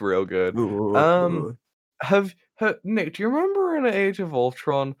have. It's real good. Um, Ooh. Nick, do you remember in Age of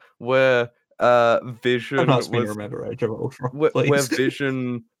Ultron where Don't Vision ask me to was remember Age of Ultron, where please.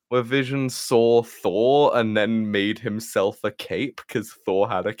 Vision saw Thor and then made himself a cape because Thor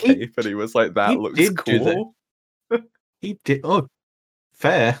had a He cape and he was like, that he looks did do that. cool. He did. Oh,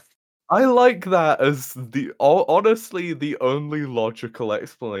 fair. I like that as honestly the only logical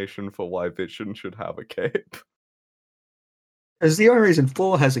explanation for why Vision should have a cape. As the only reason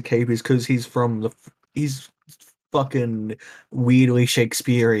Thor has a cape is because he's fucking weirdly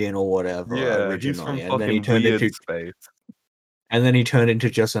Shakespearean or whatever Yeah, he's from originally, fucking weird space. and then he turned into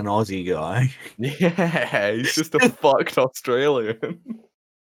just an Aussie guy. Yeah, he's just a fucked Australian.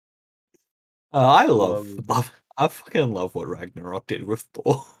 I Love it. I fucking love what Ragnarok did with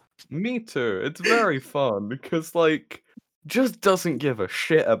Thor. Me too. It's very fun because like just doesn't give a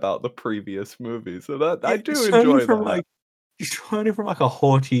shit about the previous movies. So that I Yeah, do enjoy that. he's turning from like a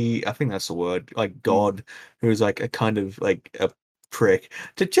haughty, I think that's the word, like Mm. god who's like a kind of like a prick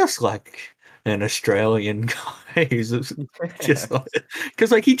to just like an Australian guy who's just like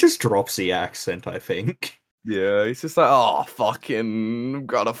because like he just drops the accent, I think. Yeah, he's just like, oh fucking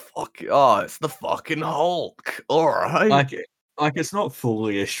gotta oh, it's the fucking Hulk. Alright. Like like it's not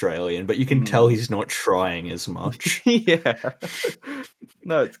fully Australian, but you can tell he's not trying as much. Yeah.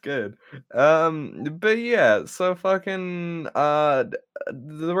 No, it's good. But yeah, so fucking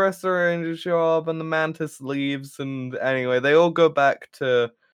the rest of the Rangers show up and the Mantis leaves, and anyway, the they all go back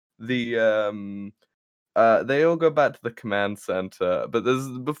to the command center. But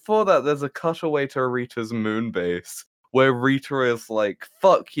before that, there's a cutaway to Rita's moon base where Rita is like,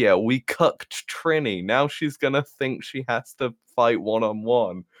 fuck yeah, we cucked Trini. Now she's gonna think she has to fight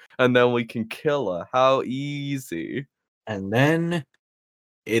one-on-one, and then we can kill her. How easy. And then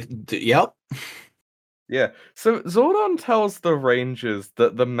yep. Yeah. So Zordon tells the Rangers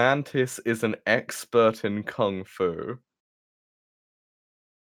that the Mantis is an expert in kung fu.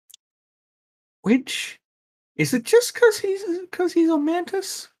 Which is it just because he's a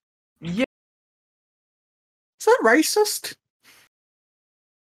mantis? Yeah. Is that racist?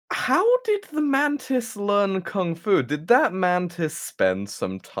 How did the Mantis learn kung fu? Did that Mantis spend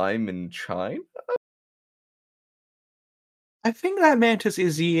some time in China? I think that Mantis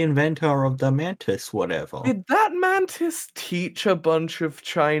is the inventor of the Mantis, whatever. Did that Mantis teach a bunch of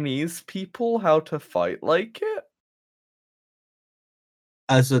Chinese people how to fight like it?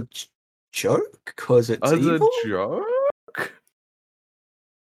 As a joke? Because it's As a evil? joke?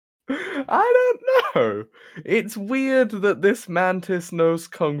 I don't know. It's weird that this Mantis knows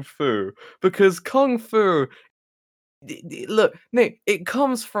kung fu because kung fu look, Nick, it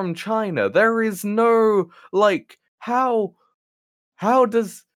comes from China. There is no like how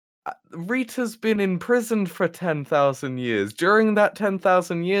does Rita's been imprisoned for 10,000 years. During that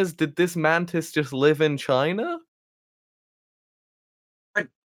 10,000 years, did this mantis just live in China?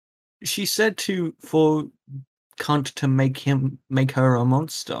 She said for Cunt to make her a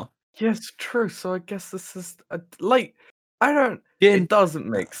monster. Yes, true. So I guess this is like I don't. Did It doesn't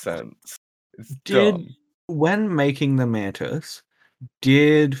make sense. It's did dumb. when making the mantis,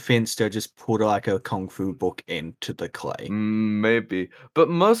 did Finster just put like a kung fu book into the clay? Maybe. But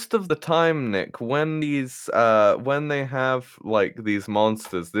most of the time, Nick, when they have like these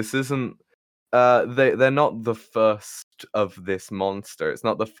monsters, this isn't they're not the first of this monster. It's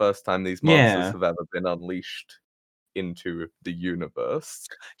not the first time these monsters Yeah. have ever been unleashed into the universe.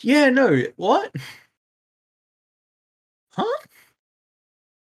 Yeah, no. What? Huh?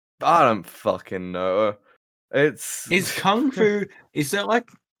 I don't fucking know. It's Is kung fu is that like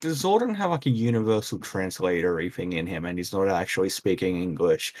does Zordon have like a universal translator thing in him and he's not actually speaking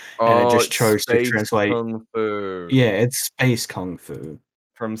English and it oh, just it's chose to space translate kung fu yeah, it's space kung fu.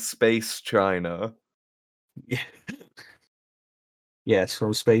 from space China. Yeah. Yes,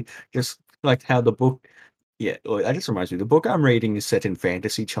 from space just like how the book yeah, well, that just reminds me, the book I'm reading is set in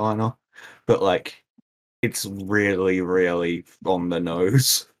fantasy China, but like it's really, really on the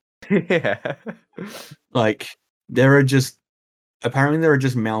nose. Yeah. Like there are just apparently there are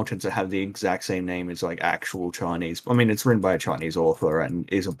just mountains that have the exact same name as like actual Chinese. I mean, it's written by a Chinese author and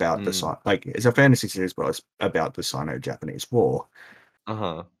is about the Mm. like it's a fantasy series, but it's about the Sino-Japanese War.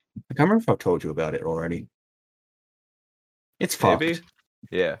 Uh-huh. I can't remember if I've told you about it already. It's Maybe. fucked.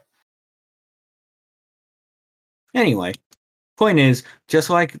 Yeah. Anyway, point is, just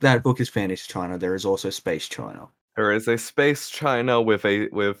like that book is fantasy China, there is also space China. There is a space China with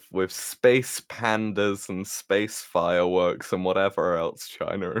with space pandas and space fireworks and whatever else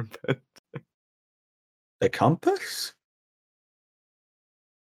China invented. The compass?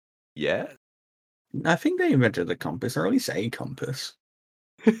 Yeah. I think they invented the compass, or at least a compass.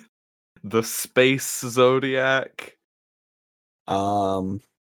 The space zodiac. Um,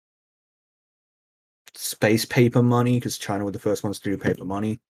 Space paper money, because China were the first ones to do paper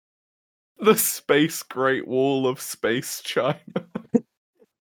money. The space Great Wall of Space China.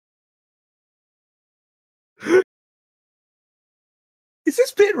 Is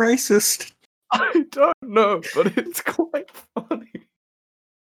this bit racist? I don't know, but it's quite funny.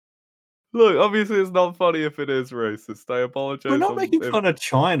 Look, obviously it's not funny if it is racist. I We're apologize not making if fun of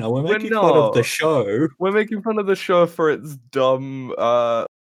China. We're we're making fun of the not. show. We're making fun of the show for its dumb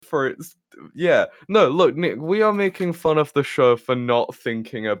for its yeah. No, look, Nick, we are making fun of the show for not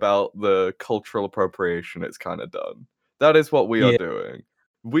thinking about the cultural appropriation it's kind of done. That is what we are Yeah, doing.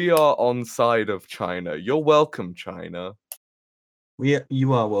 We are on side of China. You're welcome, China.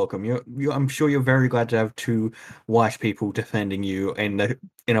 you are welcome. I'm sure you're very glad to have two white people defending you in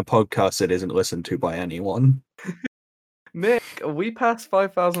a podcast that isn't listened to by anyone. Nick, we passed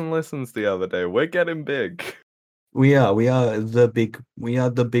 5,000 listens the other day. We're getting big. We are the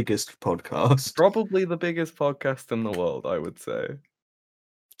biggest podcast. Probably the biggest podcast in the world, I would say.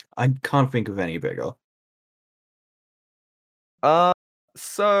 I can't think of any bigger. Uh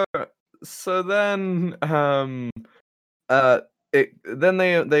so so then uh then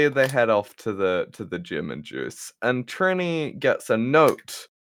they head off to the gym and juice, and Trini gets a note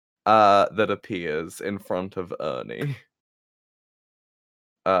that appears in front of Ernie.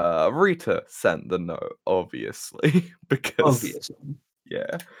 Rita sent the note, obviously, because Obviously.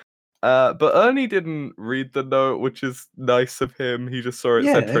 yeah. But Ernie didn't read the note, which is nice of him. He just saw it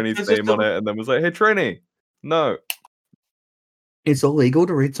said Yeah, Trini's because name on it and then was like, "Hey, Trini, no." it's illegal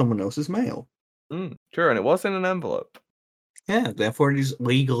to read someone else's mail. Sure, and it was in an envelope. Yeah, therefore it is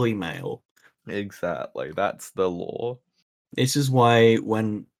legally mail. Exactly, that's the law. This is why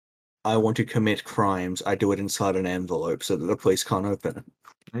when I want to commit crimes, I do it inside an envelope so that the police can't open it.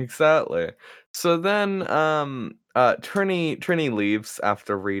 Exactly. So then, Trini leaves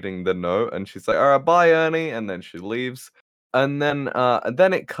after reading the note, and she's like, "All right, bye, Ernie," and then she leaves. And then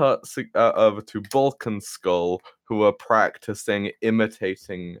it cuts over to Bulk and Skull, who are practicing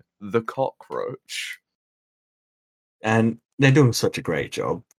imitating the cockroach. And they're doing such a great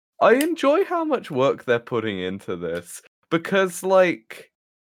job. I enjoy how much work they're putting into this because, like,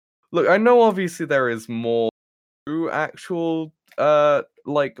 look, I know obviously there is more to actual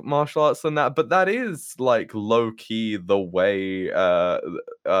like martial arts than that, but that is like low key the way uh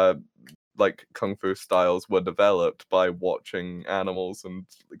like kung fu styles were developed by watching animals and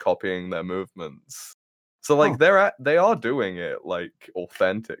copying their movements. So like Oh, they are doing it like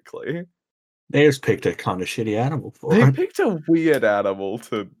authentically. they just picked a kind of shitty animal for They it. picked a weird animal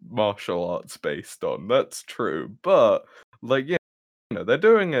to martial arts based on. That's true, but like yeah. they're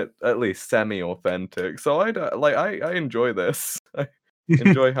doing it at least semi-authentic. So I enjoy this. I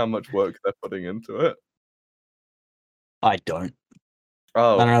enjoy how much work they're putting into it. I don't. I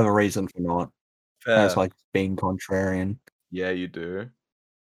Oh, don't have a reason for not. That's fair. like being contrarian. Yeah, you do.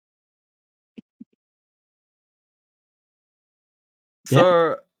 Yeah.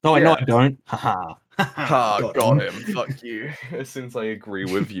 So No, no, yeah. I don't. Haha. Haha. Ha, Got got him. him. Fuck you. Since I agree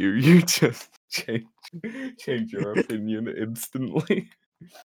with you, you just change your opinion instantly.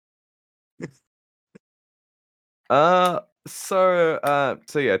 So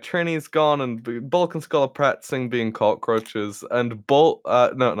yeah, Trini's gone, and Bulk and Skull are practicing being cockroaches, and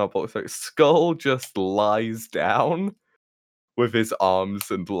no, not Bulk, sorry, Skull just lies down with his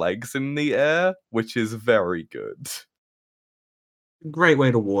arms and legs in the air, which is very good. Great way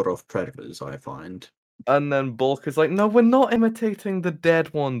to ward off predators, I find. And then Bulk is like, "No, we're not imitating the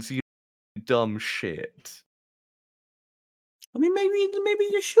dead ones, you dumb shit." I mean, maybe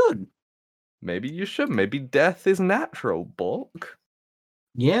you should. Maybe you should. Maybe death is natural, Bulk.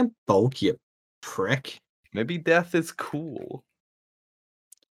 Yeah, Bulk, you prick. Maybe death is cool.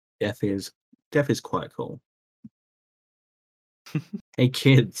 Death is quite cool. Hey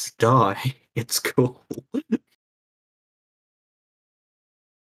kids, die. It's cool.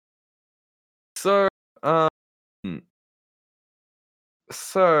 So, um,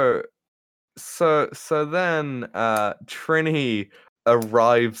 so, then, Trini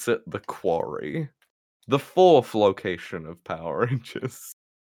arrives at the quarry, the fourth location of Power Rangers.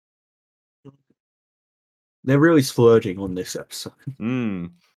 They're really splurging on this episode. And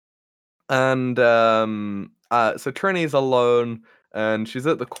so Trini's alone, and she's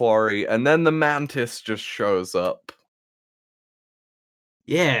at the quarry, and then the Mantis just shows up.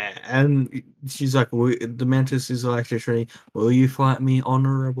 Yeah, and she's like, the Mantis is like to Trini, will you fight me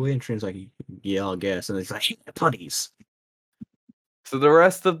honorably? And Trini's like, yeah, I guess. And it's like, yeah, putties. So the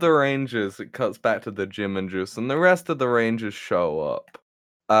rest of the Rangers, it cuts back to the gym and juice, and the rest of the Rangers show up.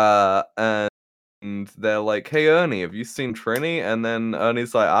 And they're like, "Hey Ernie, have you seen Trini?" And then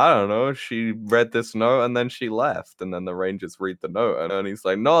Ernie's like, "I don't know. She read this note and then she left." And then the Rangers read the note, and Ernie's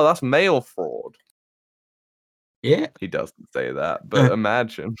like, "No, that's mail fraud." Yeah, He doesn't say that, but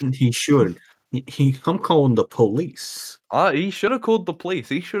imagine. he should. I'm calling the police. He should have called the police.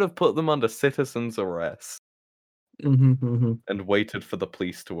 He should have put them under citizen's arrest and waited for the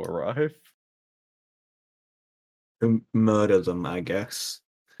police to arrive. Murder them, I guess.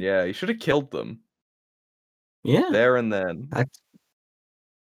 Yeah, he should have killed them. Yeah. There and then. But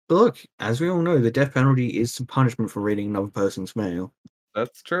look, as we all know, the death penalty is some punishment for reading another person's mail.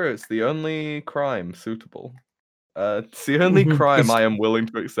 That's true. It's the only crime suitable. It's the only crime I am willing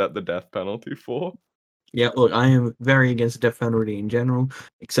to accept the death penalty for. Yeah, look, I am very against the death penalty in general,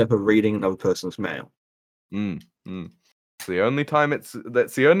 except for reading another person's mail. It's the only time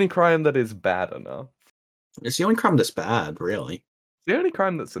that's the only crime that is bad enough. It's the only crime that's bad, really. It's the only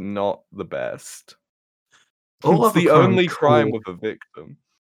crime that's not the best. All It's the only crime with a victim.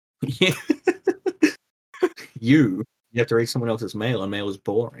 Yeah. You have to read someone else's mail, and mail is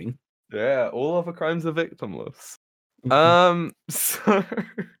boring. Yeah, all other crimes are victimless.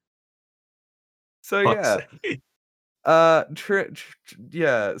 So yeah.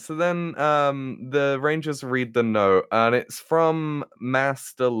 Yeah, so then the Rangers read the note, and it's from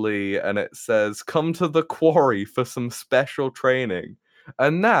Master Lee, and it says, "Come to the quarry for some special training."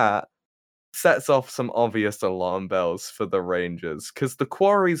 And that sets off some obvious alarm bells for the Rangers, because the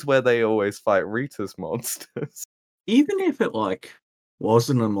quarry's where they always fight Rita's monsters. Even if it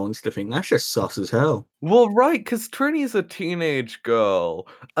wasn't a monster thing, that's just sus as hell. Well, right, because Trini's a teenage girl,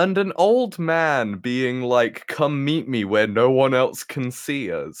 and an old man being like, "Come meet me where no one else can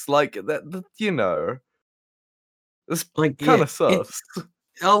see us." Like, that you know, it's kind of sus.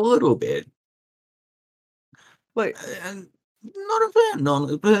 A little bit. Like, not a fan,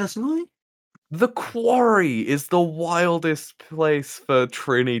 not personally. the quarry is the wildest place for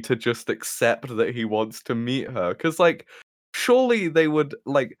Trini to just accept that he wants to meet her. Because, like, surely they would,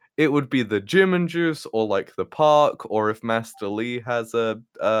 like, it would be the gym and juice, or, like, the park, or if Master Lee has a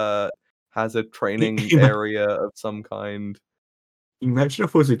training area of some kind. Imagine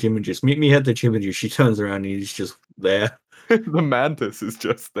if it was a gym and juice. Meet me at the gym and juice. She turns around and he's just there. The Mantis is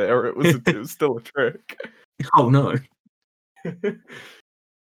just there. It was still a trick. Oh no.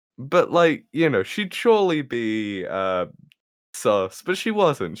 But, like, you know, she'd surely be sus, but she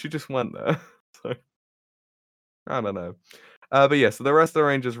wasn't. She just went there. So, I don't know. But yeah, so the rest of the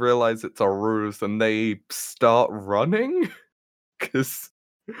Rangers realize it's a ruse, and they start running because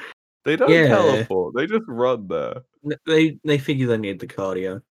they don't teleport. They just run there. They figure they need the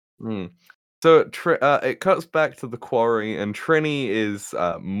cardio. So it cuts back to the quarry, and Trini is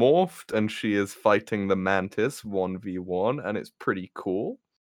morphed, and she is fighting the Mantis 1v1, and it's pretty cool.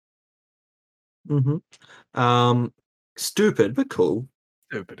 Stupid but cool.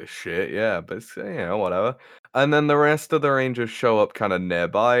 Stupid as shit, yeah, but it's, whatever. And then the rest of the Rangers show up kind of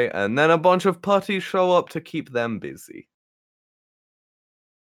nearby, and then a bunch of putties show up to keep them busy.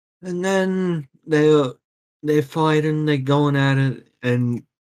 And then they're fighting, they're going at it, and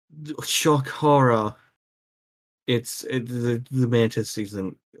shock horror. The Mantis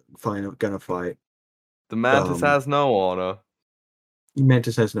isn't gonna fight. The Mantis has no honor.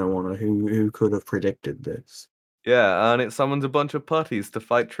 Mantis has no honor. Who could have predicted this? Yeah, and it summons a bunch of putties to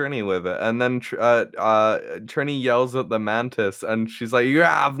fight Trini with it, and then Trini yells at the Mantis, and she's like, "You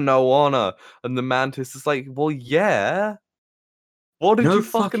have no honor," and the Mantis is like, "Well, yeah. What did No you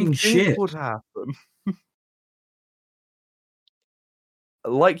fucking fucking think shit. would happen?"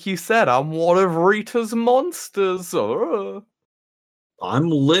 Like you said, I'm one of Rita's monsters.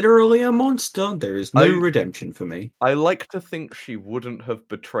 I'm literally a monster. There is no redemption for me. I like to think she wouldn't have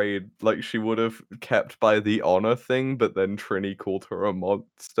betrayed, like she would have kept by the honor thing, but then Trini called her a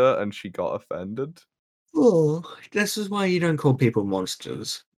monster and she got offended. Oh, this is why you don't call people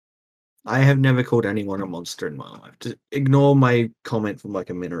monsters. I have never called anyone a monster in my life. Just ignore my comment from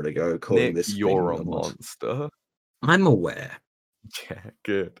like a minute ago calling Nick, this you're thing a a monster. monster. I'm aware. Yeah,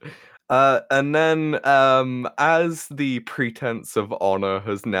 good. And then, as the pretense of honor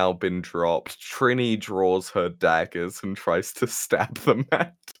has now been dropped, Trini draws her daggers and tries to stab the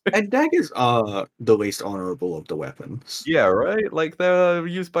man. And daggers are the least honorable of the weapons. Yeah, right? Like, they're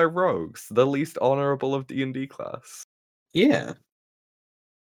used by rogues, the least honorable of D&D class. Yeah.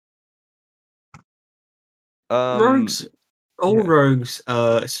 Um, Rogues, all yeah. rogues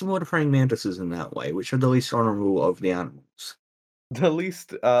are similar to praying mantises in that way, which are the least honorable of the animals. The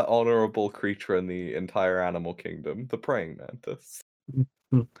least honorable creature in the entire animal kingdom, the praying mantis.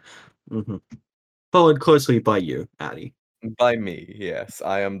 Mm-hmm. Followed closely by you, Addie. By me, yes.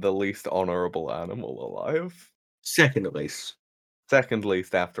 I am the least honorable animal alive. Second at least. Second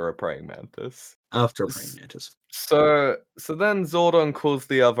least after a praying mantis. After praying mantis. So then Zordon calls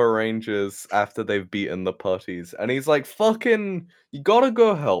the other rangers after they've beaten the putties, and he's like, "Fucking, you gotta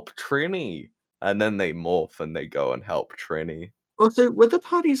go help Trini." And then they morph and they go and help Trini. Also, were the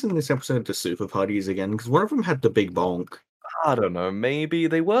parties in this episode the super parties again? Because one of them had the big bonk. I don't know, maybe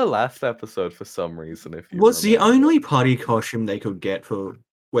they were last episode for some reason, if you Was the remember. only party costume they could get for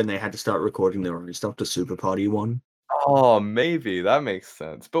when they had to start recording their own stuff the super party one? Oh, maybe, that makes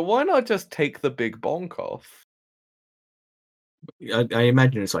sense. But why not just take the big bonk off? I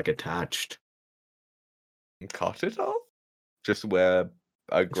imagine it's like attached. And cut it off? Just wear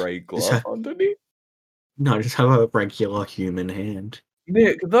a grey Just glove underneath? No, just have a regular human hand.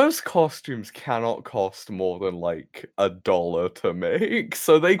 Nick, those costumes cannot cost more than, like, $1 to make,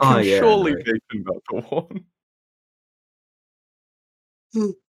 so they Oh, can yeah, surely no. make another one.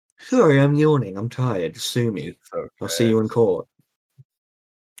 Sorry, I'm yawning. I'm tired. Sue me. It's I'll see okay. you in court.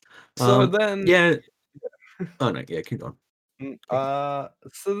 So then Yeah. Oh, no, yeah, keep on.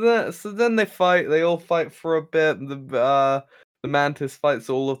 so then they all fight for a bit, the Mantis fights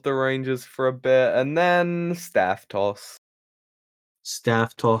all of the Rangers for a bit, and then staff toss.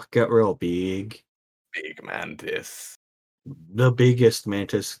 Staff talk get real big. Big Mantis. The biggest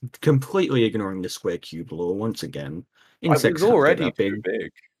mantis, completely ignoring the square cube law once again. It Insects was don't get already that too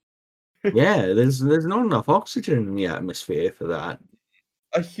big. big. Yeah, there's not enough oxygen in the atmosphere for that.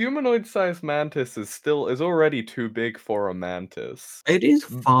 A humanoid-sized mantis is already too big for a mantis. It is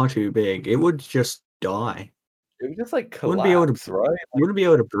far too big. It would just die. It would just, like, Wouldn't be able to collapse, right? wouldn't be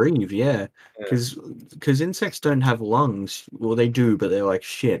able to breathe, yeah. Yeah. Because insects don't have lungs. Well, they do, but they're like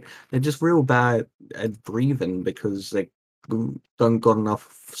shit. They're just real bad at breathing because they don't got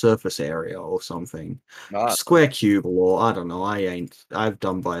enough surface area or something. Not Square cube law, I don't know. I've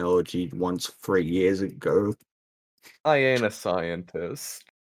done biology once 3 years ago. I ain't a scientist.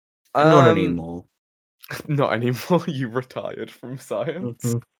 Not anymore. Not anymore, you retired from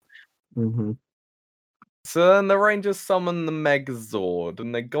science. Mm-hmm. So then the Rangers summon the Megazord,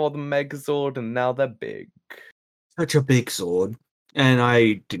 and they got the Megazord, and now they're big. Such a big sword. And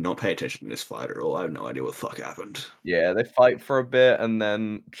I did not pay attention to this fight at all. I have no idea what the fuck happened. Yeah, they fight for a bit, and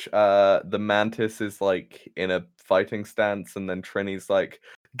then the Mantis is like in a fighting stance, and then Trini's like,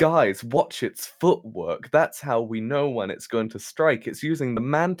 "Guys, watch its footwork. That's how we know when it's going to strike. It's using the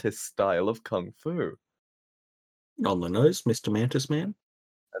Mantis style of Kung Fu." On the nose, Mr. Mantis Man.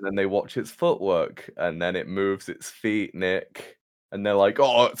 And then they watch its footwork, and then it moves its feet, Nick. And they're like,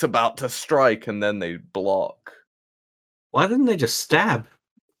 "Oh, it's about to strike," and then they block. Why didn't they just stab?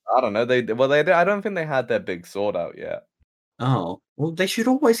 I don't know. I don't think they had their big sword out yet. Oh, well, they should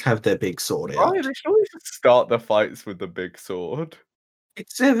always have their big sword Right, out. they should always just start the fights with the big sword,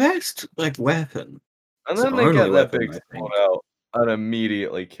 It's their best, like, weapon. and It's the then they only get their weapon, big I sword think. out and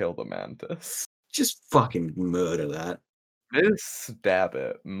immediately kill the Mantis. Just fucking murder that. They just stab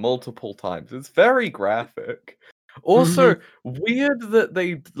it multiple times. It's very graphic. Mhm. Also, weird that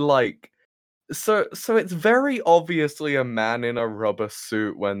they like so it's very obviously a man in a rubber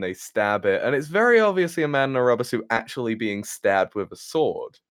suit when they stab it, and it's very obviously a man in a rubber suit actually being stabbed with a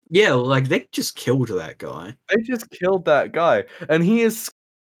sword. Yeah, like, they just killed that guy. They just killed that guy, and he is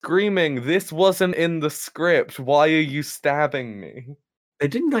screaming, "This wasn't in the script. Why are you stabbing me?" They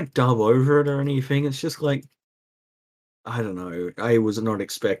didn't, like, dub over it or anything, it's just like I don't know, I was not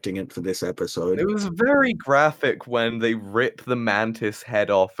expecting it for this It episode. was very graphic when they rip the mantis head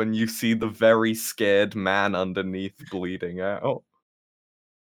off and you see the very scared man underneath bleeding out.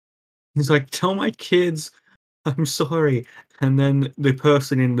 He's like, "Tell my kids I'm sorry," and then the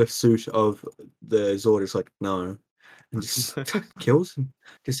person in the suit of the Zord is like, "No," and just kills him,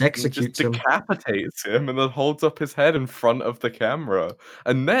 just And just executes him. decapitates him and then holds up his head in front of the camera.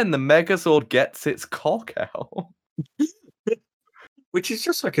 And then the Megazord gets its cock out. Which is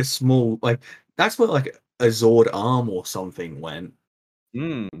just like a small like, that's where, like, a Zord arm or something went.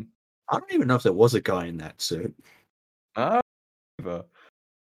 Hmm. I don't even know if there was a guy in that suit. Ah,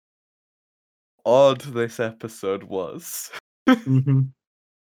 odd this episode was. Mhm.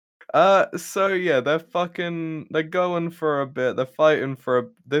 So yeah, they're going for a bit, they're fighting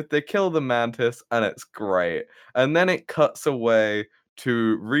for they kill the mantis and it's great. And then it cuts away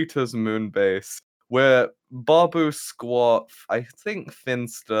to Rita's moon base where Babu, Squat, I think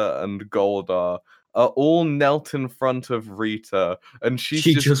Finster and Goldar are all knelt in front of Rita and she's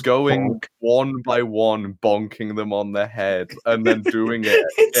She just just going bonk. one by one bonking them on the head and then doing it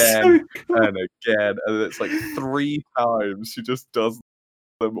It's again so good. and again and it's like 3 times she just does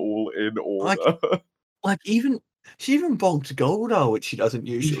them all in Like order. like, even she even bonked Goldar, which she doesn't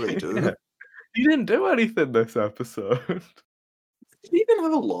usually Yeah. do. He didn't do anything this episode. Did he even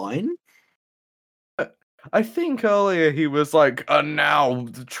have a line? I think earlier he was like, "And now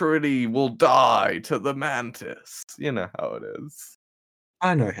the Trinity will die to the Mantis." You know how it is.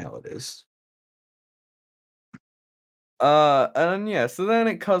 I know how it is. And yeah, so then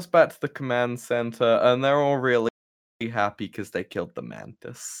it cuts back to the command center, and they're all really happy because they killed the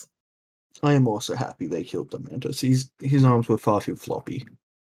Mantis. I am also happy they killed the Mantis. His arms were far too floppy.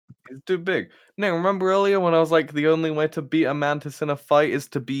 He's too big. Now, remember earlier when I was like, the only way to beat a Mantis in a fight is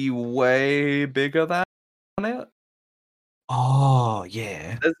to be way bigger than it? Oh,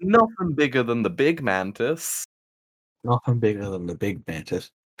 yeah. There's nothing bigger than the big Mantis. Nothing bigger than the big Mantis,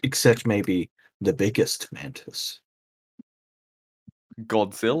 except maybe the biggest Mantis.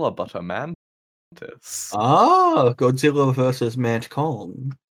 Godzilla, but a Mantis. Ah, Godzilla versus Mant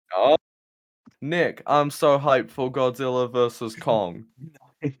Kong. Oh, Nick, I'm so hyped for Godzilla versus Kong.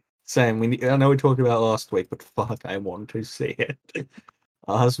 Sam, I know we talked about it last week, but fuck, I want to see it.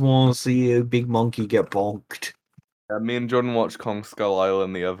 I just want to see a big monkey get bonked. Me and Jordan watched Kong Skull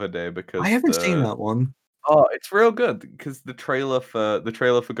Island the other day I because haven't seen that one. it's real good because the trailer for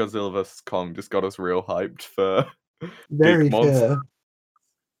Godzilla versus Kong just got us real hyped for big Very monsters. fair.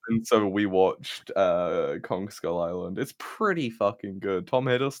 And so we watched Kong Skull Island. It's pretty fucking good. Tom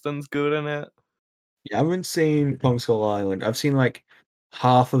Hiddleston's good in it. Yeah, I haven't seen Kong Skull Island. I've seen like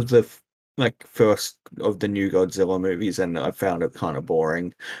half of the like first of the new Godzilla movies, and I found it kind of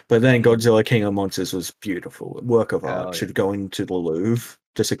boring. But then Godzilla King of Monsters was beautiful, a work of art. Hell yeah. Should go into the Louvre,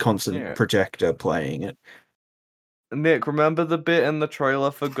 just a constant Yeah. projector playing it. Nick, remember the bit in the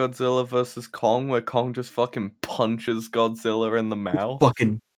trailer for Godzilla versus Kong where Kong just fucking punches Godzilla in the mouth?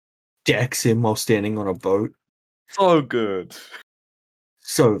 Fucking decks him while standing on a boat. So good.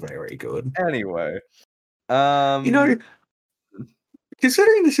 So very good. Anyway, You know,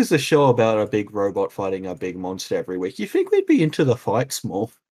 considering this is a show about a big robot fighting a big monster every week, you think we'd be into the fights more?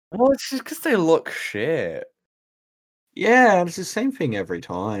 well, it's just because they look shit. Yeah, it's the same thing every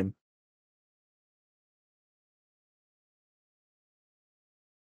time.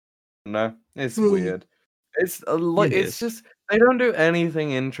 No, it's Mm, weird. It's a it it's is. just they don't do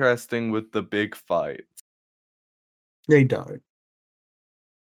anything interesting with the big fight. They don't.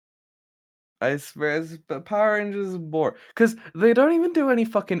 I swear, but Power Rangers is boring because they don't even do any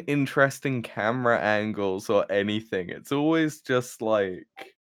fucking interesting camera angles or anything. It's always just like,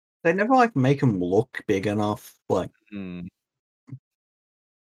 They never like make them look big enough. Like hmm.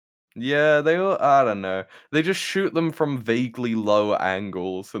 Yeah, they all, I don't know. They just shoot them from vaguely low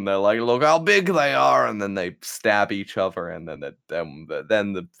angles, and they're like, "Look how big they are!" And then they stab each other, and then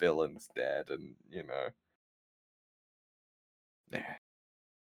the villain's dead, and meh,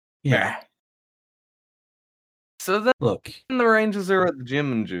 Yeah. meh. So then Look, the Rangers are at the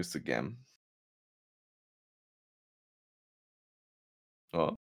gym and juice again.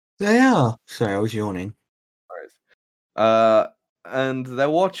 Oh, they are. Sorry, I was yawning. Christ. Uh, and they're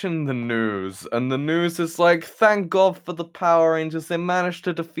watching the news, and the news is like, "Thank God for the Power Rangers! They managed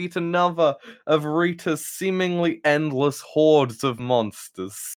to defeat another of Rita's seemingly endless hordes of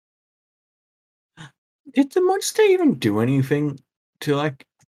monsters." Did the monster even do anything to like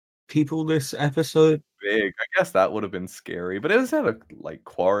people this episode? Big. I guess that would have been scary, but it was at a like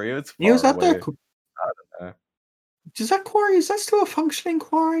quarry. It's He was far at the. away. I don't know. Does that quarry? Is that still a functioning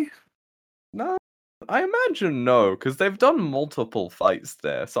quarry? No, I imagine no, because they've done multiple fights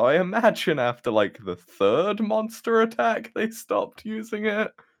there. So I imagine after like the third monster attack, they stopped using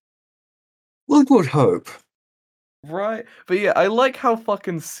it. One would hope. Right? But yeah, I like how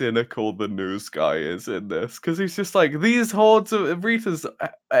fucking cynical the news guy is in this, because he's just like, these hordes of Rita's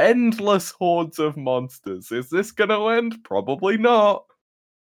endless hordes of monsters. Is this gonna end? Probably not.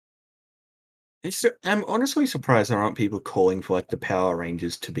 I'm honestly surprised there aren't people calling for like the Power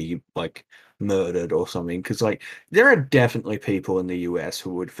Rangers to be like murdered or something. Because like there are definitely people in the US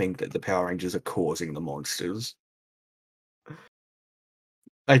who would think that the Power Rangers are causing the monsters.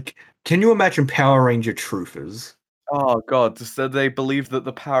 Like, can you imagine Power Ranger truthers? Oh god, so they believe that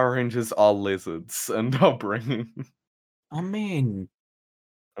the Power Rangers are lizards and are bringing I mean,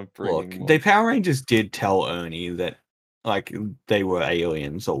 are look, bringing the monsters. Power Rangers did tell Ernie that like they were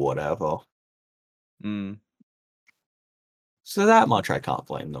aliens or whatever. Mm. So that much I can't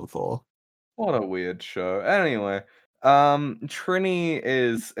blame them for. What a weird show. Anyway, Trini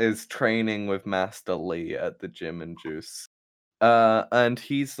is training with Master Lee at the gym and juice. And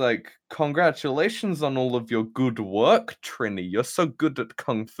he's like, "Congratulations on all of your good work, Trini. You're so good at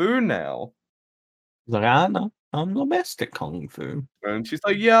kung fu now." Like, I know, I'm the best at Kung Fu. And she's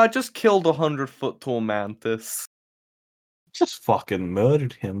like, "Yeah, I just killed 100-foot tall mantis." Just fucking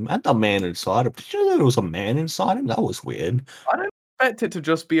murdered him and the man inside him. Did you know there was a man inside him? That was weird. I don't expect it to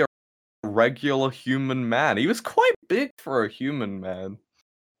just be a regular human man. He was quite big for a human man.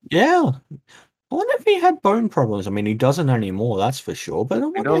 Yeah. I wonder if he had bone problems. I mean, he doesn't anymore, that's for sure. But I He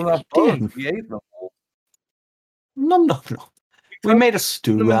wonder doesn't if have he bones. did. He ate them all. No, no, no. He We turned made a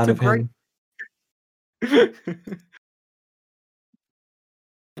stew them out into of great. him.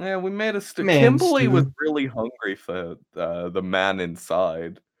 Yeah, we made a Man Kimberly was stew. really hungry for the man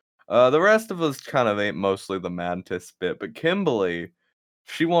inside. The rest of us kind of ate mostly the mantis bit, but Kimberly,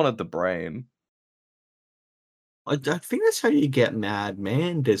 she wanted the brain, I think that's how you get mad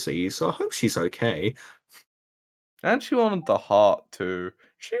man disease. So I hope she's okay. and she wanted the heart too.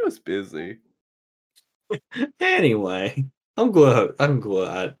 She was busy. Anyway, I'm glad. I'm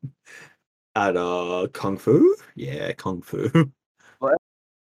glad. At Kung Fu? Yeah, Kung Fu. But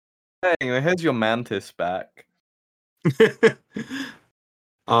anyway, here's your mantis back. We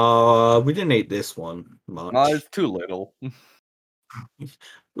didn't eat this one It's much. too little. We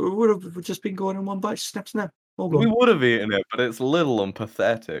would have just been going in one bite, snap, snap, all We gone. would have eaten it, but it's little and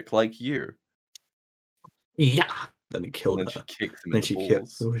pathetic, like you. Yeah. Then it And killed then she her. kicks him in Then the she killed.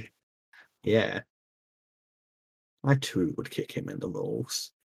 balls. Yeah, I too would kick him in the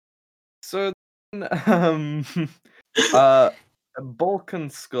balls. So, then, uh, Bulk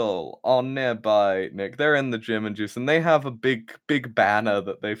and Skull are nearby, Nick. They're in the gym and juice, and they have a big banner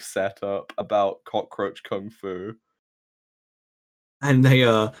that they've set up about cockroach kung fu. And they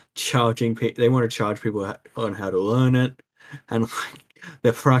are charging. They want to charge people on how to learn it, and like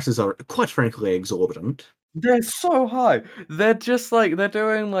their prices are quite frankly exorbitant. They're so high. They're just like they're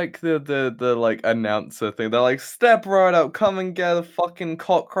doing like the like announcer thing. They're like, "Step right up, come and get a fucking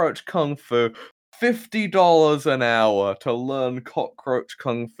cockroach kung fu. $50 an hour to learn cockroach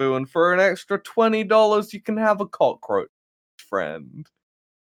kung fu, and for an extra $20, you can have a cockroach friend."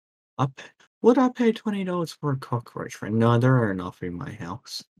 Would I pay $20 for a cockroach friend? No, there are enough in my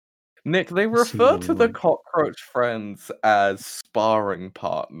house. Nick, they refer to the Seemingly. cockroach friends as sparring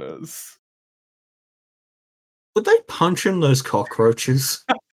partners. Would they punch in those cockroaches?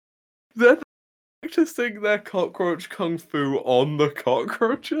 They're practicing their cockroach kung fu on the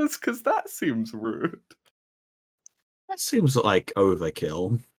cockroaches, because that seems rude. That seems like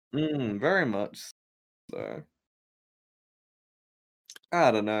overkill. Very much so. I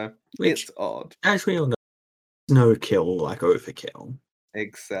don't know. Which, It's odd. as we all know, no kill like overkill.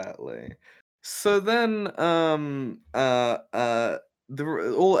 Exactly. So then,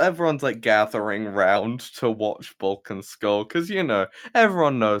 everyone's like gathering round to watch Bulk and Skull because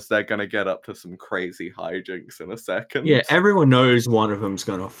everyone knows they're gonna get up to some crazy hijinks in a Yeah, second. everyone knows one of them's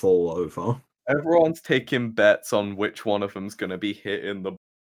gonna fall over. Everyone's taking bets on which one of them's gonna be hit in the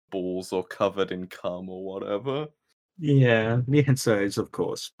balls or covered in cum or whatever. Yeah, the answer is of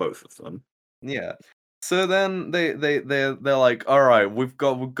course both of them. Yeah. So then they're like, all right, we've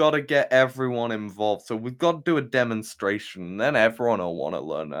got to get everyone involved. So we've got to do a demonstration. And then everyone will want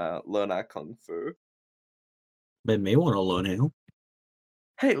to learn our kung fu. They may want to learn how.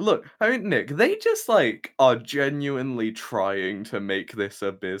 Hey, look, I mean, Nick, they just like are genuinely trying to make this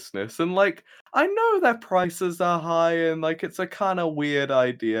a business. And like, I know their prices are high and like it's a kind of weird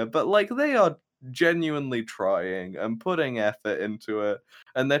idea, but like they are genuinely trying and putting effort into it.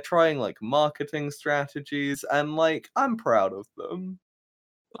 And they're trying like marketing strategies and like I'm proud of them.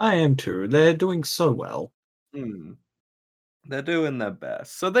 I am too. They're doing so well. Hmm. They're doing their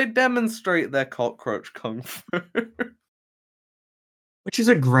best. So they demonstrate their cockroach kung fu. Which is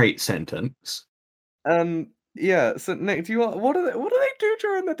a great sentence. Yeah, so Nick, what do they do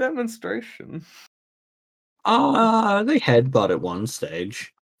during the demonstration? They headbutt at one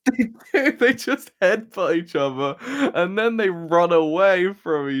stage. They just headbutt each other and then they run away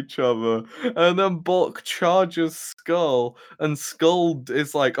from each other. And then Bulk charges Skull, and Skull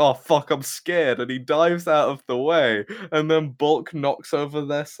is like, oh fuck, I'm scared, and he dives out of the way, and then Bulk knocks over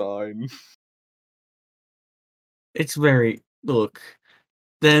their sign. It's very look.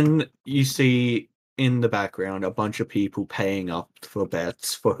 Then you see in the background a bunch of people paying up for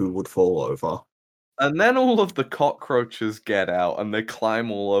bets for who would fall over. And then all of the cockroaches get out and they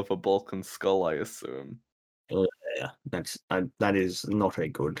climb all over Bulk and Skull, I assume. Yeah, that is not a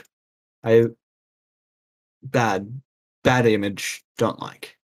good. I bad bad image. Don't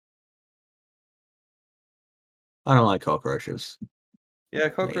like. I don't like cockroaches. Yeah, They are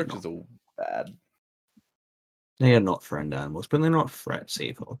not. cockroaches are bad. They are not friend animals, but they're not threats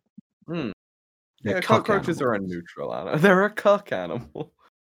either. Hmm. They're Yeah, cuck cockroaches are a animals. neutral animal. They're a cuck animal.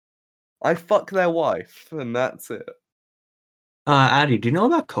 I fuck their wife, and that's it. Addy, do you know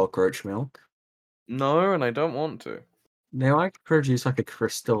about cockroach milk? No, and I don't want to. They like to produce like a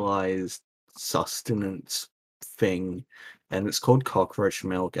crystallized sustenance thing, and it's called cockroach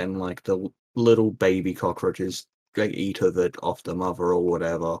milk. And like the little baby cockroaches, they eat of it off the mother or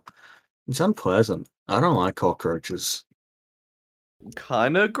whatever. It's unpleasant. I don't like cockroaches.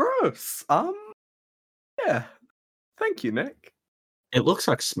 Kinda gross. Yeah. Thank you, Nick. It looks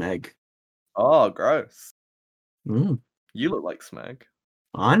like smeg. Oh, gross. Mm, You look like Smeg.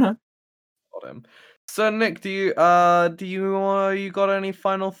 I know. Got him. So, Nick, you got any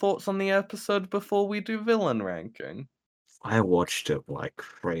final thoughts on the episode before we do villain ranking? I watched it like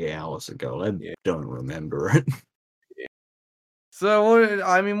 3 hours ago. I Yeah. don't remember it. So,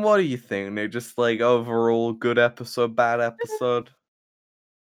 what do you think, Nick? Just like overall good episode, bad episode?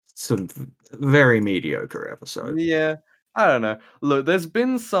 It's a very mediocre episode. Yeah, I don't know. Look, there's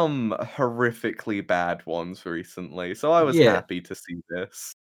been some horrifically bad ones recently, so I was Yeah, happy to see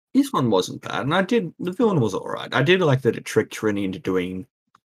this. this one wasn't bad, and the villain was alright. I did like that it tricked Trini into doing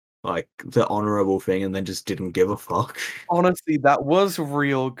like the honorable thing and then just didn't give a fuck. Honestly, that was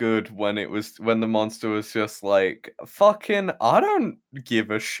real good when the monster was just like, "Fucking, I don't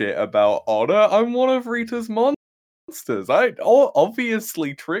give a shit about honor. I'm one of Rita's monsters.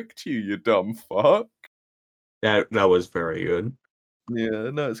 Obviously tricked you, you dumb fuck." That was very good.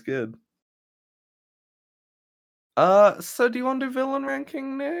 Yeah, no, it's good. So do you want to do villain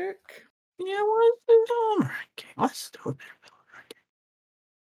ranking, Nick? Yeah, what is the villain ranking? Let's do a bit of villain ranking.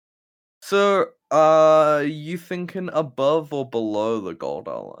 So, you thinking above or below the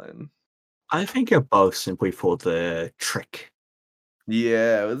Goldar line? I think above simply for the trick.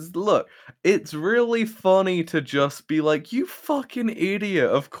 Yeah, look, it's really funny to just be like, "You fucking idiot,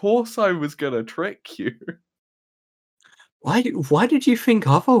 of course I was gonna trick you." Why did you think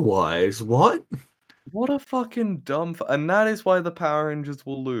otherwise? What? What a fucking and that is why the Power Rangers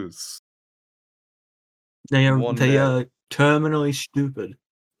will lose one They day. are terminally stupid.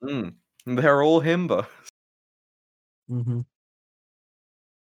 Mm, they're all himbo. Hmm.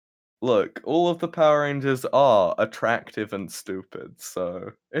 Look, all of the Power Rangers are attractive and stupid,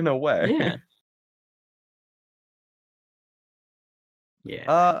 so in a way. Yeah.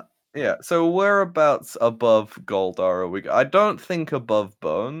 Yeah. Uh, yeah, so whereabouts above Goldar are we? I don't think above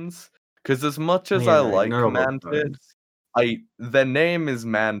Bones, because as much as Yeah, I no, like not above Mantis, Bones. their name is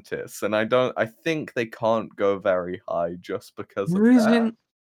Mantis, and I think they can't go very high just because of Who's that. in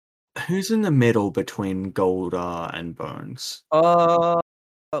who's in the middle between Goldar and Bones? Uh,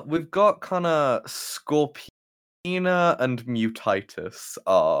 we've got kind of Scorpion and Mutitis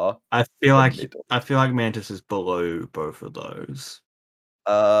are I feel the like middle. I feel like Mantis is below both of those.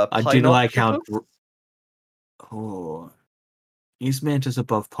 I did like how. Pinoctopus? Oh, is Mantis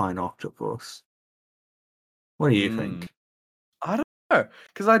above Pine Octopus? What do you Hmm. think? I don't know,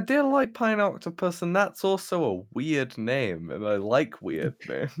 because I did like Pinoctopus, and that's also a weird name, and I like weird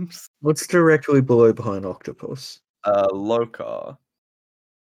names. What's directly below Pine Octopus? Locar.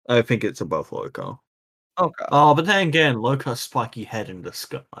 I think it's above Loco. Okay. Oh, but then again, Loco's spiky head in the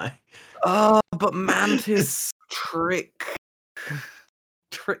sky. But Mantis tricks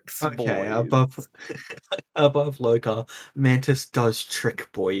Okay, boys. above Loca, Mantis does trick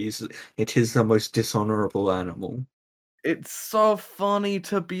boys. It is the most dishonorable animal. It's so funny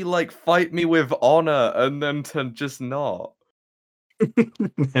to be like, fight me with honor, and then to just not.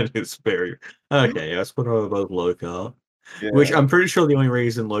 That is very okay. Let's put her above Loca, which Yeah. I'm pretty sure the only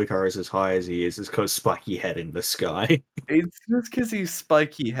reason Loca is as high as he is because spiky head in the sky. It's just because he's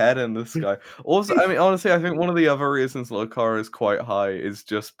spiky head in the sky. Also, I mean, honestly, I think one of the other reasons Lokar is quite high is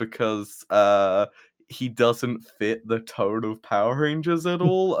just because he doesn't fit the tone of Power Rangers at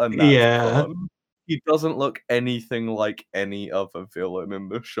all, and that's Yeah, fun. He doesn't look anything like any other villain in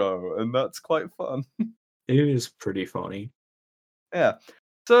the show, and that's quite fun. it is pretty funny. Yeah.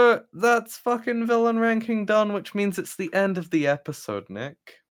 So that's fucking villain ranking done, which means it's the end of the episode,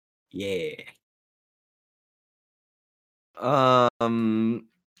 Nick. Yeah.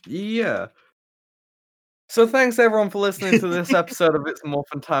 Yeah. So thanks everyone for listening to this episode of It's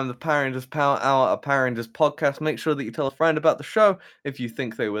Morphin Time, the Power Rangers Power Hour, a Power Rangers podcast. Make sure that you tell a friend about the show if you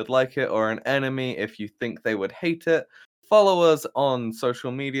think they would like it, or an enemy if you think they would hate it. Follow us on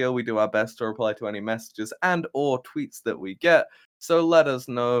social media. We do our best to reply to any messages and or tweets that we get. So let us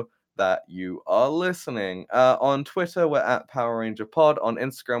know that you are listening. On Twitter, we're at Power Ranger Pod. On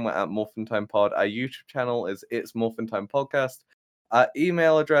Instagram, we're at Morphin Time Pod. Our YouTube channel is It's Morphin Time Podcast. Our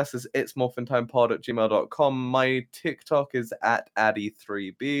email address is itsmorphintimepod@gmail.com. My TikTok is at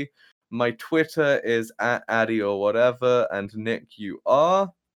Addy3B. My Twitter is at Addy or whatever. And Nick, you are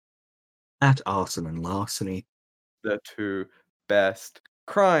At arson and larceny. the two best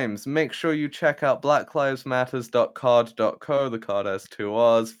crimes. Make sure you check out blacklivesmatters.card.co. The card has two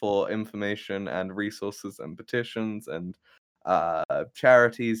R's for information and resources and petitions and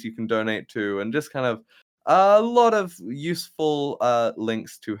charities you can donate to, and just kind of a lot of useful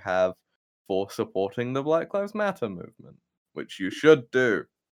links to have for supporting the Black Lives Matter movement, which you should do.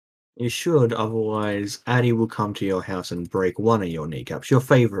 You should, otherwise Addy will come to your house and break one of your kneecaps. Your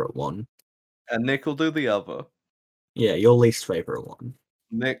favorite one. And Nick will do the other. Yeah, your least favorite one.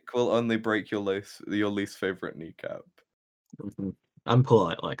 Nick will only break your least favorite kneecap. Mhm. I'm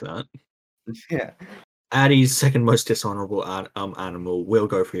polite like that. Yeah. Addy's second most dishonorable animal will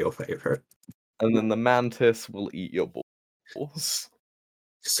go for your favorite. And then the mantis will eat your balls.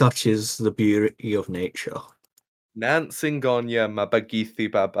 Such is the beauty of nature. Nansingonya Mabagithi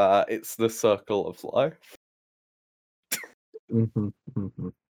Baba, it's the circle of life. Nick,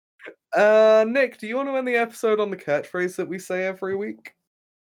 do you want to end the episode on the catchphrase that we say every week?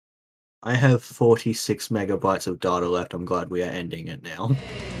 I have 46 megabytes of data left. I'm glad we are ending it now.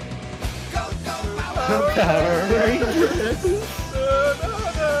 Power Rangers.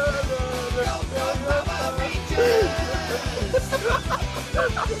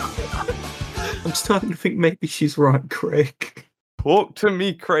 I'm starting to think maybe she's right, Craig. Talk to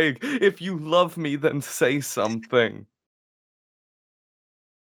me, Craig. If you love me, then say something.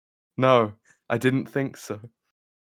 No, I didn't think so.